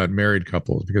thoughts about married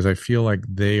couples, because I feel like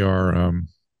they are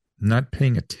not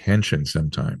paying attention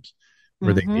sometimes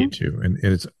where they need to. And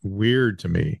it's weird to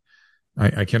me.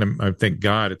 I thank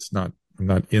God I'm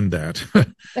not in that.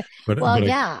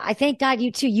 I thank God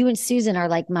you too. You and Susan are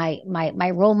like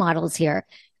my role models here.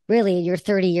 Really, you're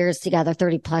 30 years together,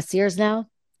 30 plus years now.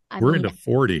 We're into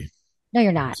 40. No,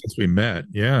 you're not. Since we met.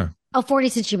 Yeah. Oh, 40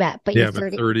 since you met, but you're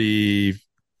 30. But 30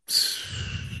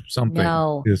 something.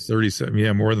 No. It's 37.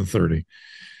 Yeah, more than 30.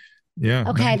 Yeah.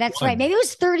 Okay, that's right. Maybe it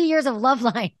was 30 years of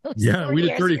Loveline. Yeah, we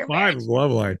did 35 of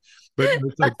Loveline. But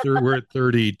it's like we're at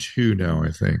 32 now,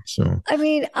 I think. So, I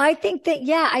mean, I think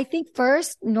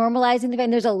first normalizing the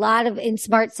fact there's a lot of in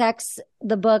Smart Sex,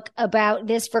 the book about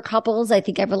this for couples. I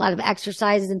think I have a lot of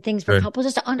exercises and things for couples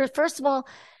just to first of all,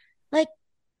 like,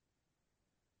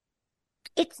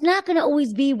 it's not going to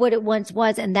always be what it once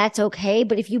was, and that's okay.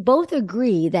 But if you both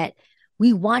agree that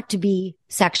we want to be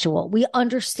sexual, we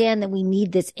understand that we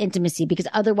need this intimacy because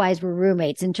otherwise we're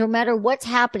roommates. And no matter what's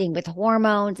happening with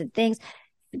hormones and things,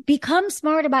 become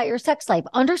smart about your sex life.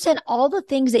 Understand all the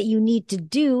things that you need to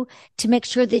do to make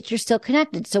sure that you're still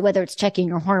connected. So whether it's checking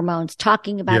your hormones,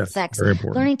 talking about sex,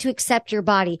 learning to accept your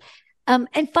body,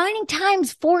 and finding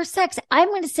times for sex. I'm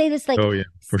going to say this,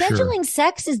 scheduling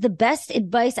sex is the best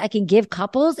advice I can give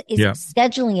couples is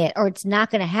scheduling it, or it's not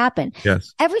going to happen.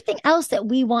 Yes. Everything else that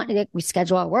we want, we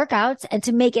schedule our workouts, and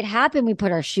to make it happen, we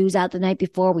put our shoes out the night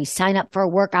before, we sign up for a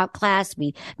workout class,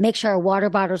 we make sure our water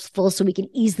bottle's full so we can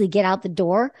easily get out the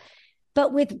door.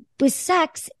 But with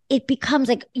sex, it becomes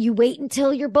like you wait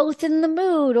until you're both in the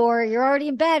mood, or you're already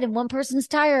in bed and one person's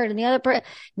tired and the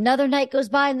another night goes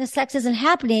by and the sex isn't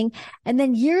happening. And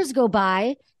then years go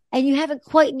by and you haven't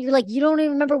quite, and you're like, you don't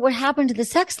even remember what happened to the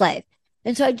sex life.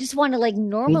 And so I just want to like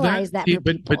normalize that for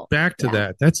people. But back to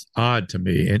that, that's odd to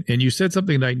me. And you said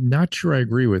something that I'm not sure I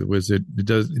agree with, was it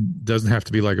doesn't have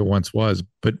to be like it once was,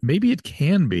 but maybe it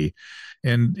can be.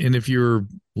 And if you're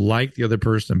like the other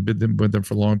person, been with them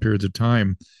for long periods of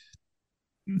time,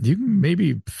 you can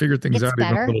maybe figure things out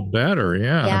even a little better.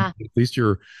 Yeah. At least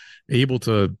you're able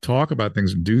to talk about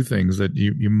things and do things that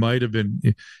you might have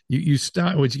been. You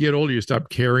stop, once you get older, you stop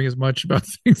caring as much about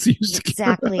things you used to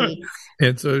care about.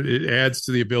 And so it adds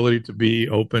to the ability to be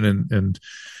open and.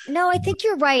 No, I think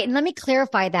you're right. And let me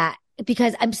clarify that,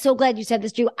 because I'm so glad you said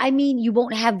this, Drew. I mean, you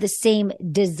won't have the same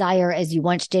desire as you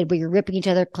once did, where you're ripping each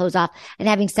other's clothes off and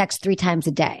having sex 3 times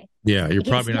a day. Yeah, you're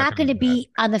probably not going to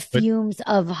be on the fumes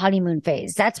of honeymoon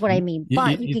phase. That's what I mean.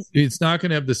 But it's not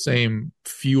going to have the same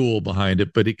fuel behind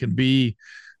it, but it can be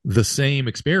the same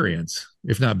experience,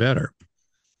 if not better.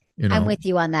 I'm with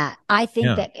you on that. I think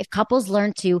that if couples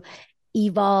learn to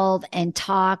evolve and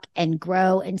talk and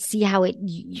grow and see how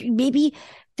maybe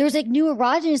there's like new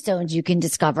erogenous zones you can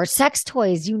discover, sex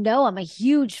toys. I'm a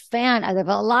huge fan. I have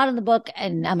a lot in the book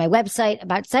and on my website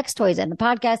about sex toys and the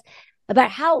podcast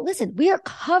about how, listen, we are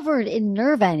covered in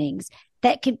nerve endings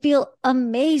that can feel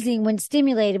amazing when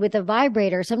stimulated with a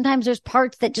vibrator. Sometimes there's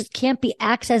parts that just can't be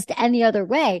accessed any other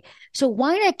way. So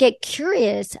why not get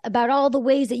curious about all the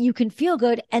ways that you can feel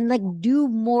good and like do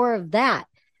more of that?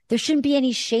 There shouldn't be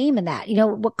any shame in that.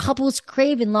 What couples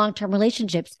crave in long-term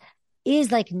relationships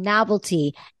is like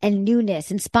novelty and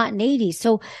newness and spontaneity.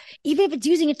 So even if it's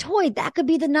using a toy, that could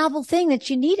be the novel thing that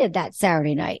you needed that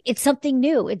Saturday night. It's something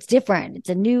new. It's different. It's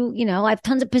a new, I have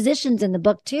tons of positions in the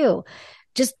book too.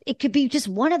 It could be just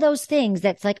one of those things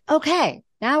that's like, okay,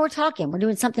 now we're talking, we're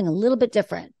doing something a little bit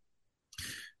different.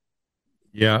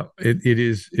 Yeah, it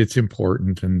is. It's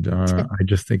important. And I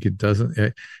just think it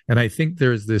doesn't. And I think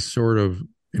there's this sort of,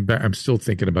 I'm still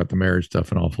thinking about the marriage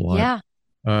stuff an awful lot.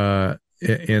 Yeah.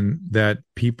 And that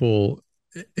people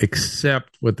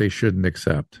accept what they shouldn't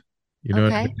accept.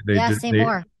 Okay. Say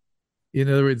more. In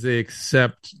other words, they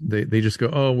accept, they just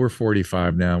go, oh, we're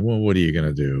 45 now. Well, what are you going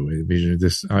to do?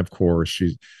 Of course,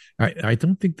 I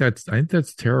don't think I think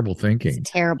that's terrible thinking. It's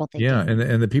terrible thinking. Yeah.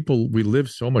 And the people, we live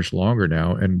so much longer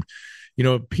now. And,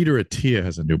 Peter Attia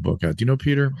has a new book out. Do you know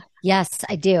Peter? Yes,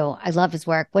 I do. I love his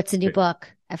work. What's the new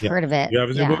book? I've heard of it. You have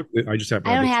his new book? I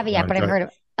don't have it yet, but I've heard of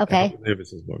it. Okay.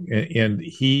 It's his book. And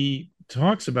he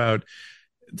talks about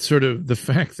sort of the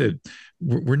fact that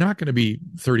we're not going to be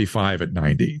 35 at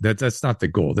 90. That's not the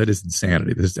goal. That is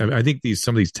insanity. I think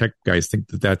some of these tech guys think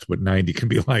that that's what 90 can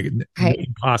be like. Right.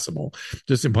 Impossible,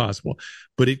 just impossible.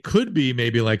 But it could be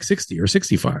maybe like 60 or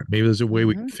 65. Maybe there's a way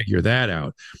we can figure that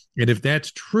out. And if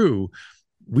that's true,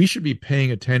 we should be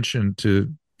paying attention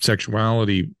to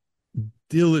sexuality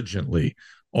diligently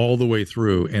all the way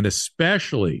through, and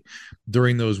especially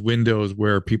during those windows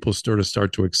where people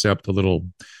start to accept a little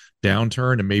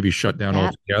downturn and maybe shut down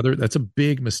altogether. That's a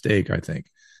big mistake, I think.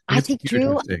 I think,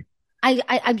 Drew,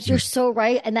 you're so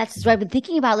right. And that's what I've been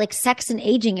thinking about, like sex and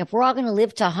aging. If we're all going to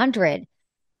live to 100,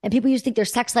 and people used to think their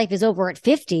sex life is over at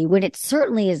 50, when it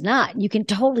certainly is not. You can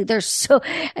there is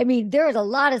a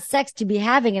lot of sex to be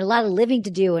having and a lot of living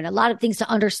to do and a lot of things to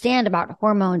understand about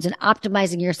hormones and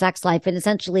optimizing your sex life, and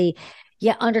essentially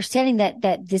understanding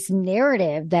that this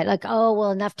narrative that like, oh,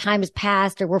 well, enough time has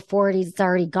passed, or we're 40s, it's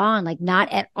already gone, like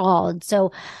not at all. And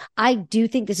so I do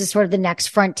think this is sort of the next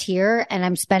frontier, and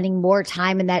I'm spending more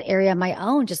time in that area on my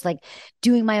own, just like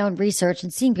doing my own research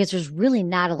and seeing, because there's really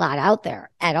not a lot out there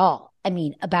at all. I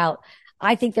mean,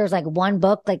 I think there's like one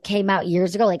book that came out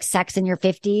years ago, like Sex in Your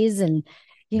 50s. And,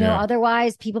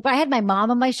 otherwise but I had my mom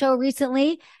on my show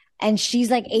recently, and she's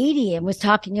like 80 and was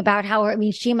talking about how,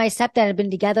 she and my stepdad had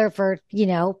been together for,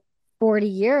 40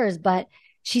 years, but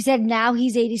she said now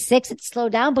he's 86, it's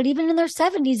slowed down, but even in their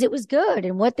 70s, it was good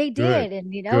and what they did.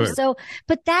 Good. And,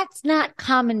 but that's not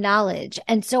common knowledge.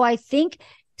 And so I think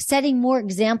setting more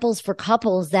examples for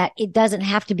couples that it doesn't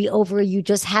have to be over, you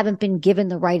just haven't been given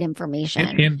the right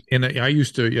information. And I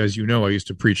used to, as you know, I used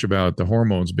to preach about the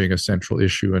hormones being a central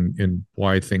issue and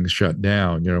why things shut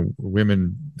down.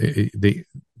 Women, they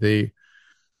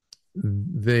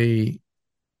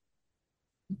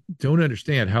don't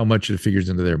understand how much it figures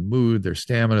into their mood, their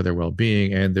stamina, their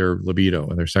well-being, and their libido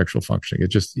and their sexual functioning. It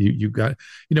just, you got,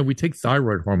 we take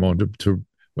thyroid hormone to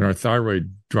when our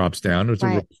thyroid drops down,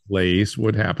 to replace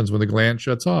what happens when the gland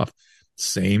shuts off.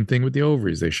 Same thing with the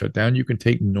ovaries. They shut down. You can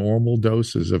take normal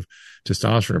doses of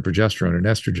testosterone or progesterone and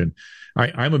estrogen.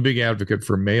 I'm a big advocate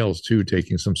for males too,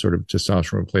 taking some sort of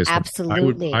testosterone replacement.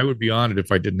 Absolutely. I would be on it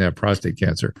if I didn't have prostate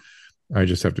cancer. I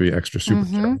just have to be extra super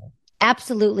careful.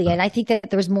 Absolutely. And I think that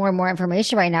there's more and more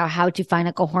information right now how to find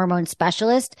like a hormone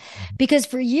specialist, because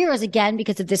for years, again,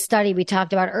 because of this study we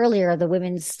talked about earlier, the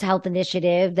Women's Health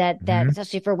Initiative, that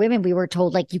especially for women, we were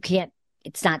told like, you can't,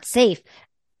 it's not safe,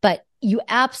 but you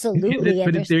absolutely.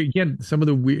 But again, some of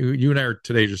the you and I are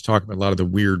today just talking about a lot of the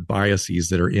weird biases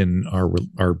that are in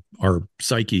our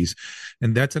psyches,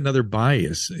 and that's another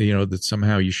bias. That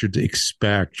somehow you should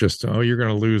expect just you're going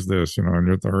to lose this, in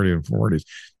your 30s and 40s.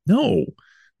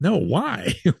 No,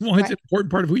 why? Why? It's an important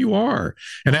part of who you are.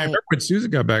 And I remember when Susan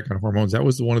got back on hormones, that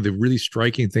was one of the really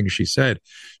striking things she said.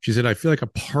 She said, I feel like a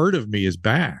part of me is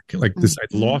back. Like this, I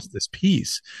lost this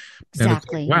piece.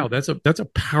 Exactly. And wow, that's a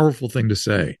powerful thing to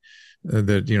say.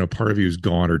 That part of you is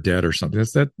gone or dead or something.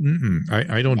 That's that.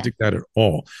 I don't think that at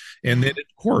all. And then,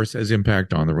 of course, has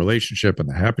impact on the relationship and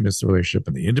the happiness of the relationship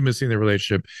and the intimacy in the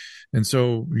relationship. And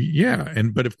so,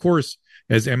 but of course,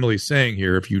 as Emily's saying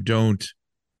here, if you don't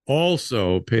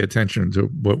also pay attention to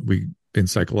what we in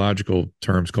psychological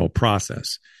terms call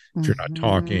process, if you're not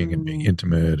talking and being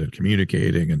intimate and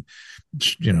communicating and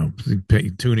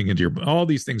tuning into all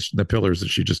these things, the pillars that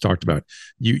she just talked about,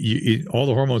 you all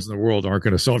the hormones in the world aren't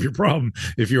going to solve your problem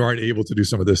if you aren't able to do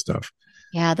some of this stuff.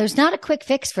 Yeah, there's not a quick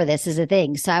fix for this is a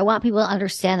thing. So I want people to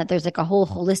understand that there's like a whole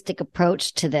holistic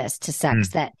approach to this, to sex,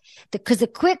 because the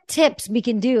quick tips we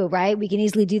can do, right? We can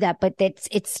easily do that, but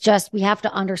it's just, we have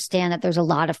to understand that there's a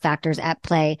lot of factors at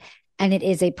play, and it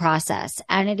is a process,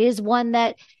 and it is one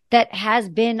that has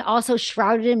been also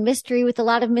shrouded in mystery with a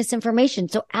lot of misinformation.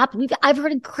 So I've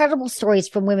heard incredible stories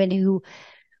from women who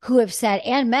have said,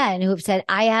 and men who have said,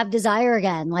 I have desire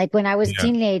again, like when I was a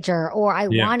teenager, or I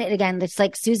want it again. It's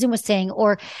like Susan was saying,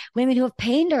 or women who have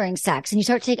pain during sex, and you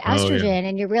start to take estrogen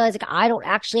and you realize like, I don't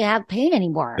actually have pain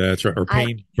anymore. That's right. Or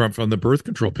pain from the birth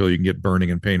control pill. You can get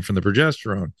burning and pain from the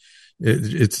progesterone.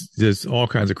 There's all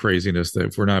kinds of craziness that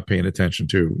if we're not paying attention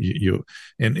to,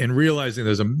 and realizing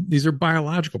these are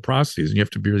biological processes, and you have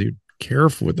to be really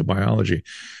careful with the biology.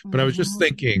 But I was just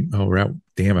thinking,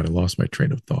 damn it, I lost my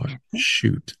train of thought.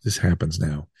 Shoot, this happens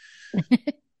now.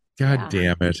 God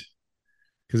damn it.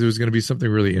 Because it was going to be something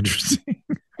really interesting.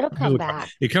 It'll come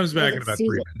back. It comes back in about 3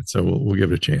 minutes, so we'll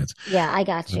give it a chance. Yeah, I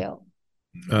got you.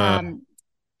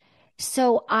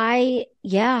 So I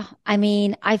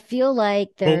feel like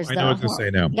there's. I know what I was going to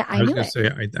say now. Yeah, I was going to say,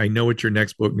 I know what your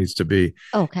next book needs to be.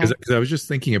 Okay. Because I was just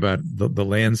thinking about the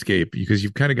landscape, because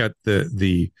you've kind of got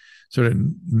the sort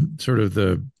of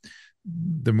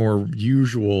the more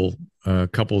usual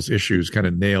couples issues kind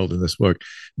of nailed in this book.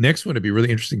 Next one, it'd be really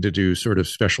interesting to do sort of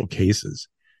special cases.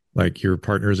 Like your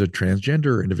partner is a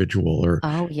transgender individual, or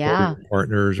or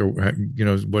partners, or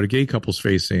what a gay couple's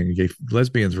facing, gay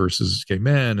lesbians versus gay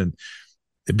men, and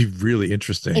it'd be really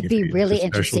interesting. It'd be really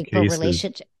interesting for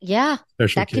relationship. Yeah,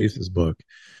 special cases book,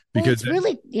 because it's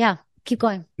really Keep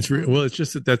going. It's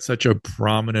just that's such a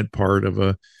prominent part of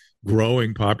a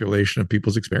growing population of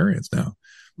people's experience now.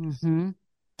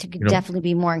 To definitely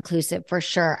be more inclusive, for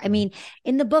sure. I mean,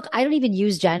 in the book, I don't even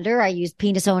use gender. I use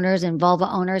penis owners and vulva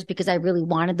owners because I really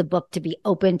wanted the book to be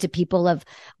open to people of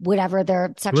whatever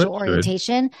their sexual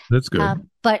orientation. That's good.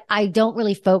 But I don't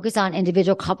really focus on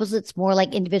individual couples. It's more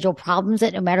like individual problems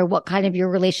that no matter what kind of your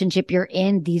relationship you're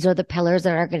in, these are the pillars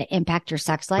that are going to impact your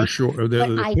sex life. For sure.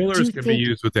 The pillars can be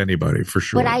used with anybody, for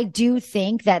sure. But I do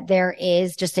think that there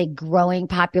is just a growing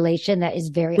population that is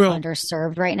very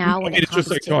underserved right now. It's just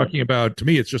like talking about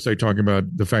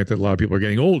the fact that a lot of people are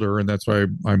getting older, and that's why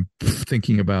I'm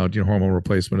thinking about hormone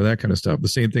replacement and that kind of stuff. The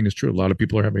same thing is true. A lot of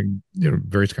people are having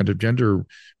various kinds of gender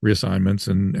reassignments,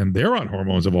 and they're on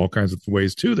hormones of all kinds of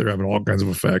ways too. They're having all kinds of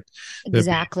effect.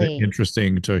 Exactly.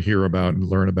 Interesting to hear about and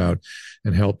learn about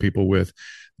and help people with.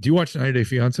 Do you watch 90 Day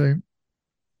Fiance?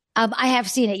 I have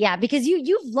seen it, because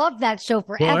you've loved that show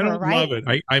forever, well, I don't right? love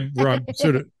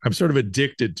it. I'm sort of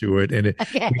addicted to it, and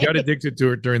we got addicted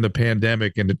to it during the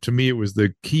pandemic. And to me, it was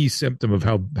the key symptom of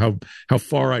how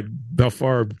far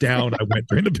down I went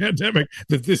during the pandemic.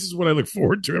 That this is what I look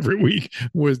forward to every week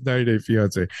was 90 Day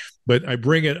Fiance. But I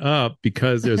bring it up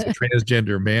because there's a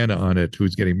transgender man on it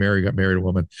who's got married a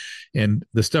woman, and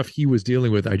the stuff he was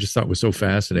dealing with, I just thought was so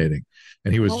fascinating.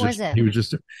 And he was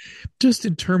just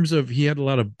in terms of, he had a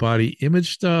lot of body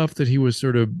image stuff that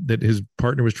that his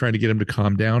partner was trying to get him to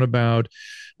calm down about.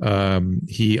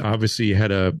 He obviously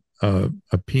had a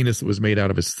a penis that was made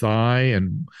out of his thigh,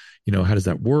 and how does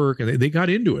that work? And they got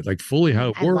into it like fully, how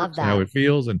it works, and how it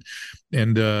feels, and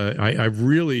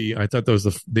I thought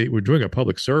they were doing a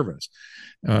public service,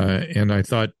 and I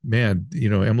thought, man,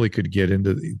 Emily could get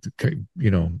into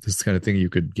this kind of thing you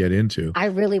could get into. I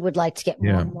really would like to get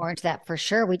more into that for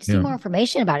sure. We just need more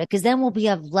information about it, because then we'll be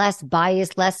of less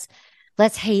bias, less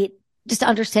hate. Just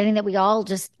understanding that we all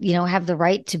just, have the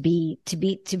right to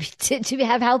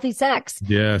have healthy sex.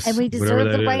 Yes. And we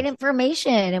deserve the right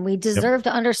information, and we deserve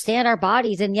to understand our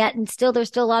bodies. And yet, there's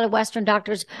still a lot of Western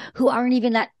doctors who aren't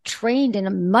even that trained in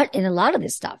a lot of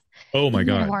this stuff. Oh my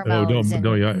God.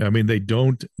 No. Yeah. I mean,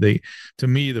 to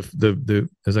me, the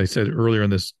as I said earlier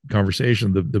in this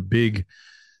conversation, the big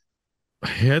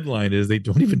headline is they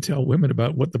don't even tell women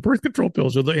about what the birth control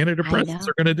pills or the antidepressants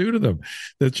are going to do to them.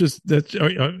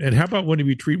 And how about when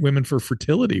we treat women for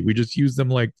fertility? We just use them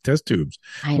like test tubes.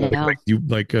 I know.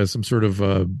 Like some sort of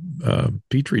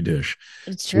petri dish.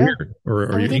 It's true.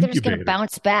 Or you think they're just going to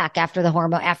bounce back after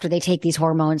they take these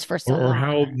hormones for so long. Or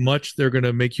how much they're going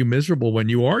to make you miserable when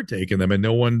you are taking them, and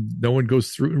no one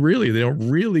goes through. Really, they don't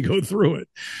really go through it.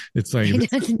 It's like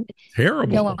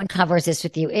terrible. No one covers this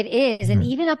with you. It is, and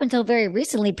even up until very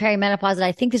recently, perimenopause, and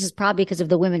I think this is probably because of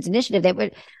the Women's Initiative,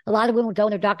 a lot of women would go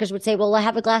and their doctors would say, well,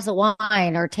 have a glass of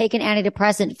wine or take an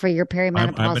antidepressant for your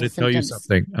perimenopausal I'm going to tell you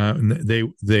something.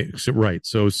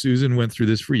 So Susan went through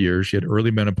this for years. She had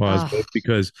early menopause, both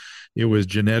because it was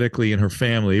genetically in her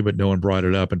family, but no one brought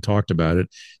it up and talked about it.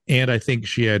 And I think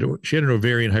she had an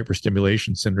ovarian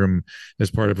hyperstimulation syndrome as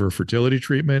part of her fertility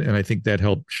treatment. And I think that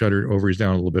helped shut her ovaries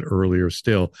down a little bit earlier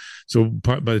still. So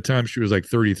by the time she was like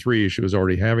 33, she was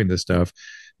already having this stuff.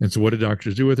 And so what did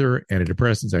doctors do with her?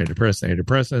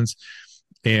 Antidepressants.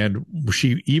 And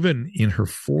she, even in her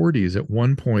 40s, at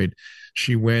one point,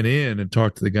 she went in and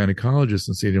talked to the gynecologist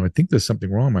and said, I think there's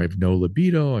something wrong. I have no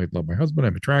libido. I love my husband.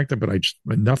 I'm attractive, but I just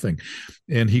nothing.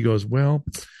 And he goes, well,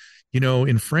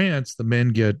 in France, the men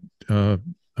get have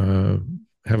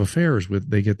affairs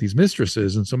they get these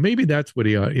mistresses. And so maybe that's what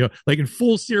he, like in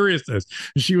full seriousness.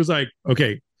 And she was like,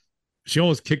 okay. She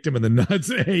almost kicked him in the nuts.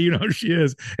 A, you know how she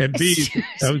is, and B,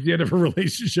 that was the end of her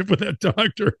relationship with that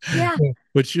doctor. Yeah,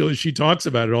 but she talks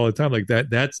about it all the time. Like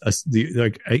that. That's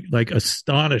like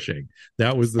astonishing.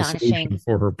 That was the solution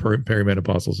for her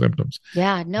perimenopausal symptoms.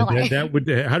 Yeah, no, that would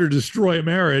how to destroy a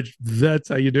marriage. That's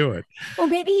how you do it. Well,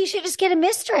 maybe you should just get a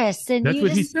mistress. And that's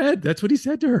what he said. That's what he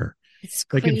said to her. It's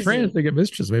crazy. Like in France, they get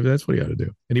mistresses. Maybe that's what he ought to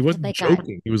do. And he wasn't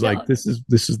joking. He was like, "This is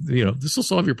this will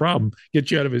solve your problem. Get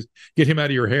him out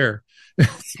of your hair."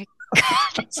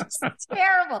 It's just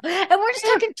terrible. And we're just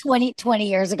talking 20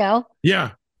 years ago.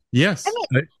 Yeah. Yes. I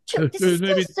mean, this is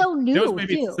maybe, so new. That was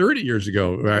maybe 30 years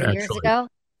ago. 30 years ago?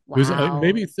 Wow. It was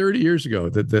maybe 30 years ago.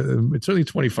 It's certainly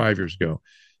 25 years ago.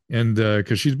 And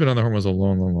because she's been on the hormones a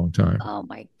long, long, long time. Oh,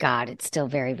 my God. It's still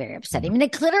very, very upsetting. I mean, the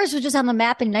clitoris was just on the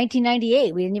map in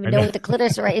 1998. We didn't even know what the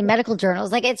clitoris were in medical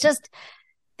journals. Like, it's just...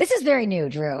 This is very new,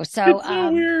 Drew. So, it's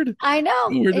so weird. I know.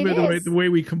 Weird the way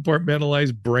we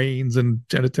compartmentalize brains and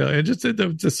genitalia.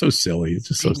 It's just so silly. It's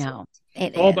just so silly.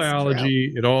 It's all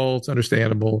biology. It's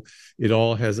understandable. It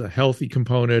all has a healthy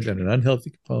component and an unhealthy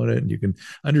component, and you can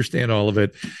understand all of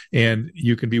it. And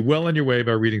you can be well on your way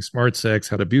by reading Smart Sex,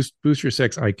 How to Boost Your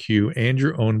Sex IQ and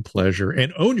Your Own Pleasure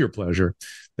and Own Your Pleasure.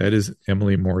 That is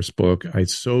Emily Morse book. I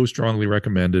so strongly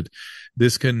recommend it.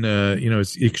 This can,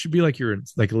 it should be like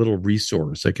a little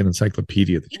resource, like an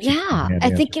encyclopedia.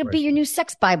 I think it'll be your new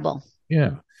sex Bible.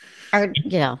 Yeah. Or,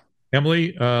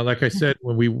 Emily, like I said,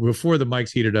 before the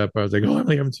mics heated up, I was like,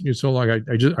 Emily, I haven't seen you so long.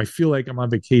 I feel like I'm on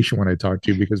vacation when I talk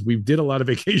to you, because we did a lot of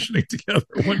vacationing together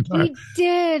one time. We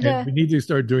did. And we need to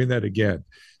start doing that again.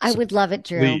 I would love it,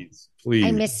 Drew. Please.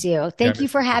 I miss you. Thank you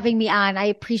for having me on. I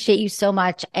appreciate you so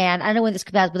much. And I don't know when this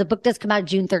comes out, but the book does come out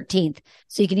June 13th.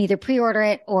 So you can either pre-order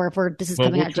it, or coming out June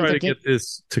 13th. We'll try to get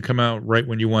this to come out right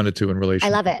when you want it to in relation. I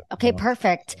love it. Okay,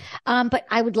 perfect. But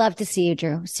I would love to see you,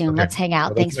 Drew, soon. Okay. Let's hang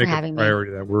out. Thanks for having me.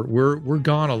 That we're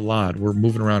gone a lot. We're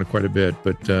moving around quite a bit,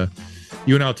 but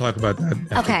you and I'll talk about that.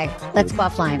 Okay, let's go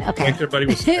offline. Okay. Thanks, everybody.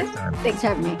 We'll see you next time. Thanks for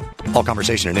having me. All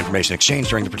conversation and information exchanged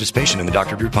during the participation in the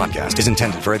Dr. Drew podcast is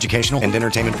intended for educational and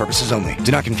entertainment purposes only.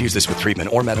 Do not confuse this with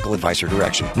treatment or medical advice or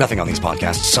direction. Nothing on these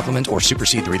podcasts supplement or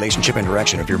supersede the relationship and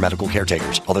direction of your medical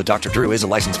caretakers. Although Dr. Drew is a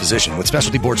licensed physician with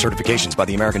specialty board certifications by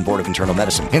the American Board of Internal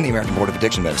Medicine and the American Board of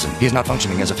Addiction Medicine, he is not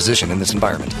functioning as a physician in this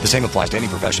environment. The same applies to any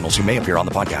professionals who may appear on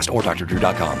the podcast or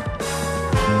drdrew.com.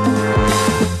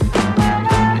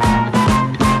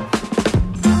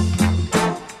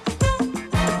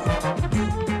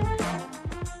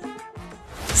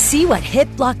 See what hit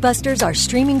blockbusters are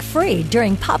streaming free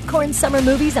during Popcorn Summer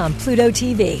Movies on Pluto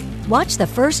TV. Watch the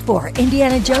first 4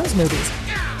 Indiana Jones movies,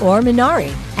 or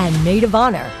Minari and Maid of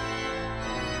Honor.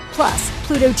 Plus,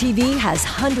 Pluto TV has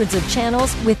hundreds of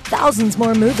channels with thousands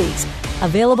more movies,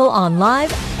 available on live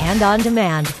and on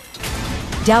demand.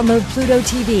 Download Pluto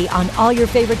TV on all your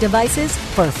favorite devices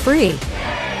for free.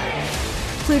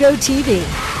 Pluto TV.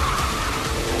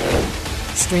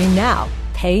 Stream now,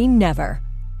 pay never.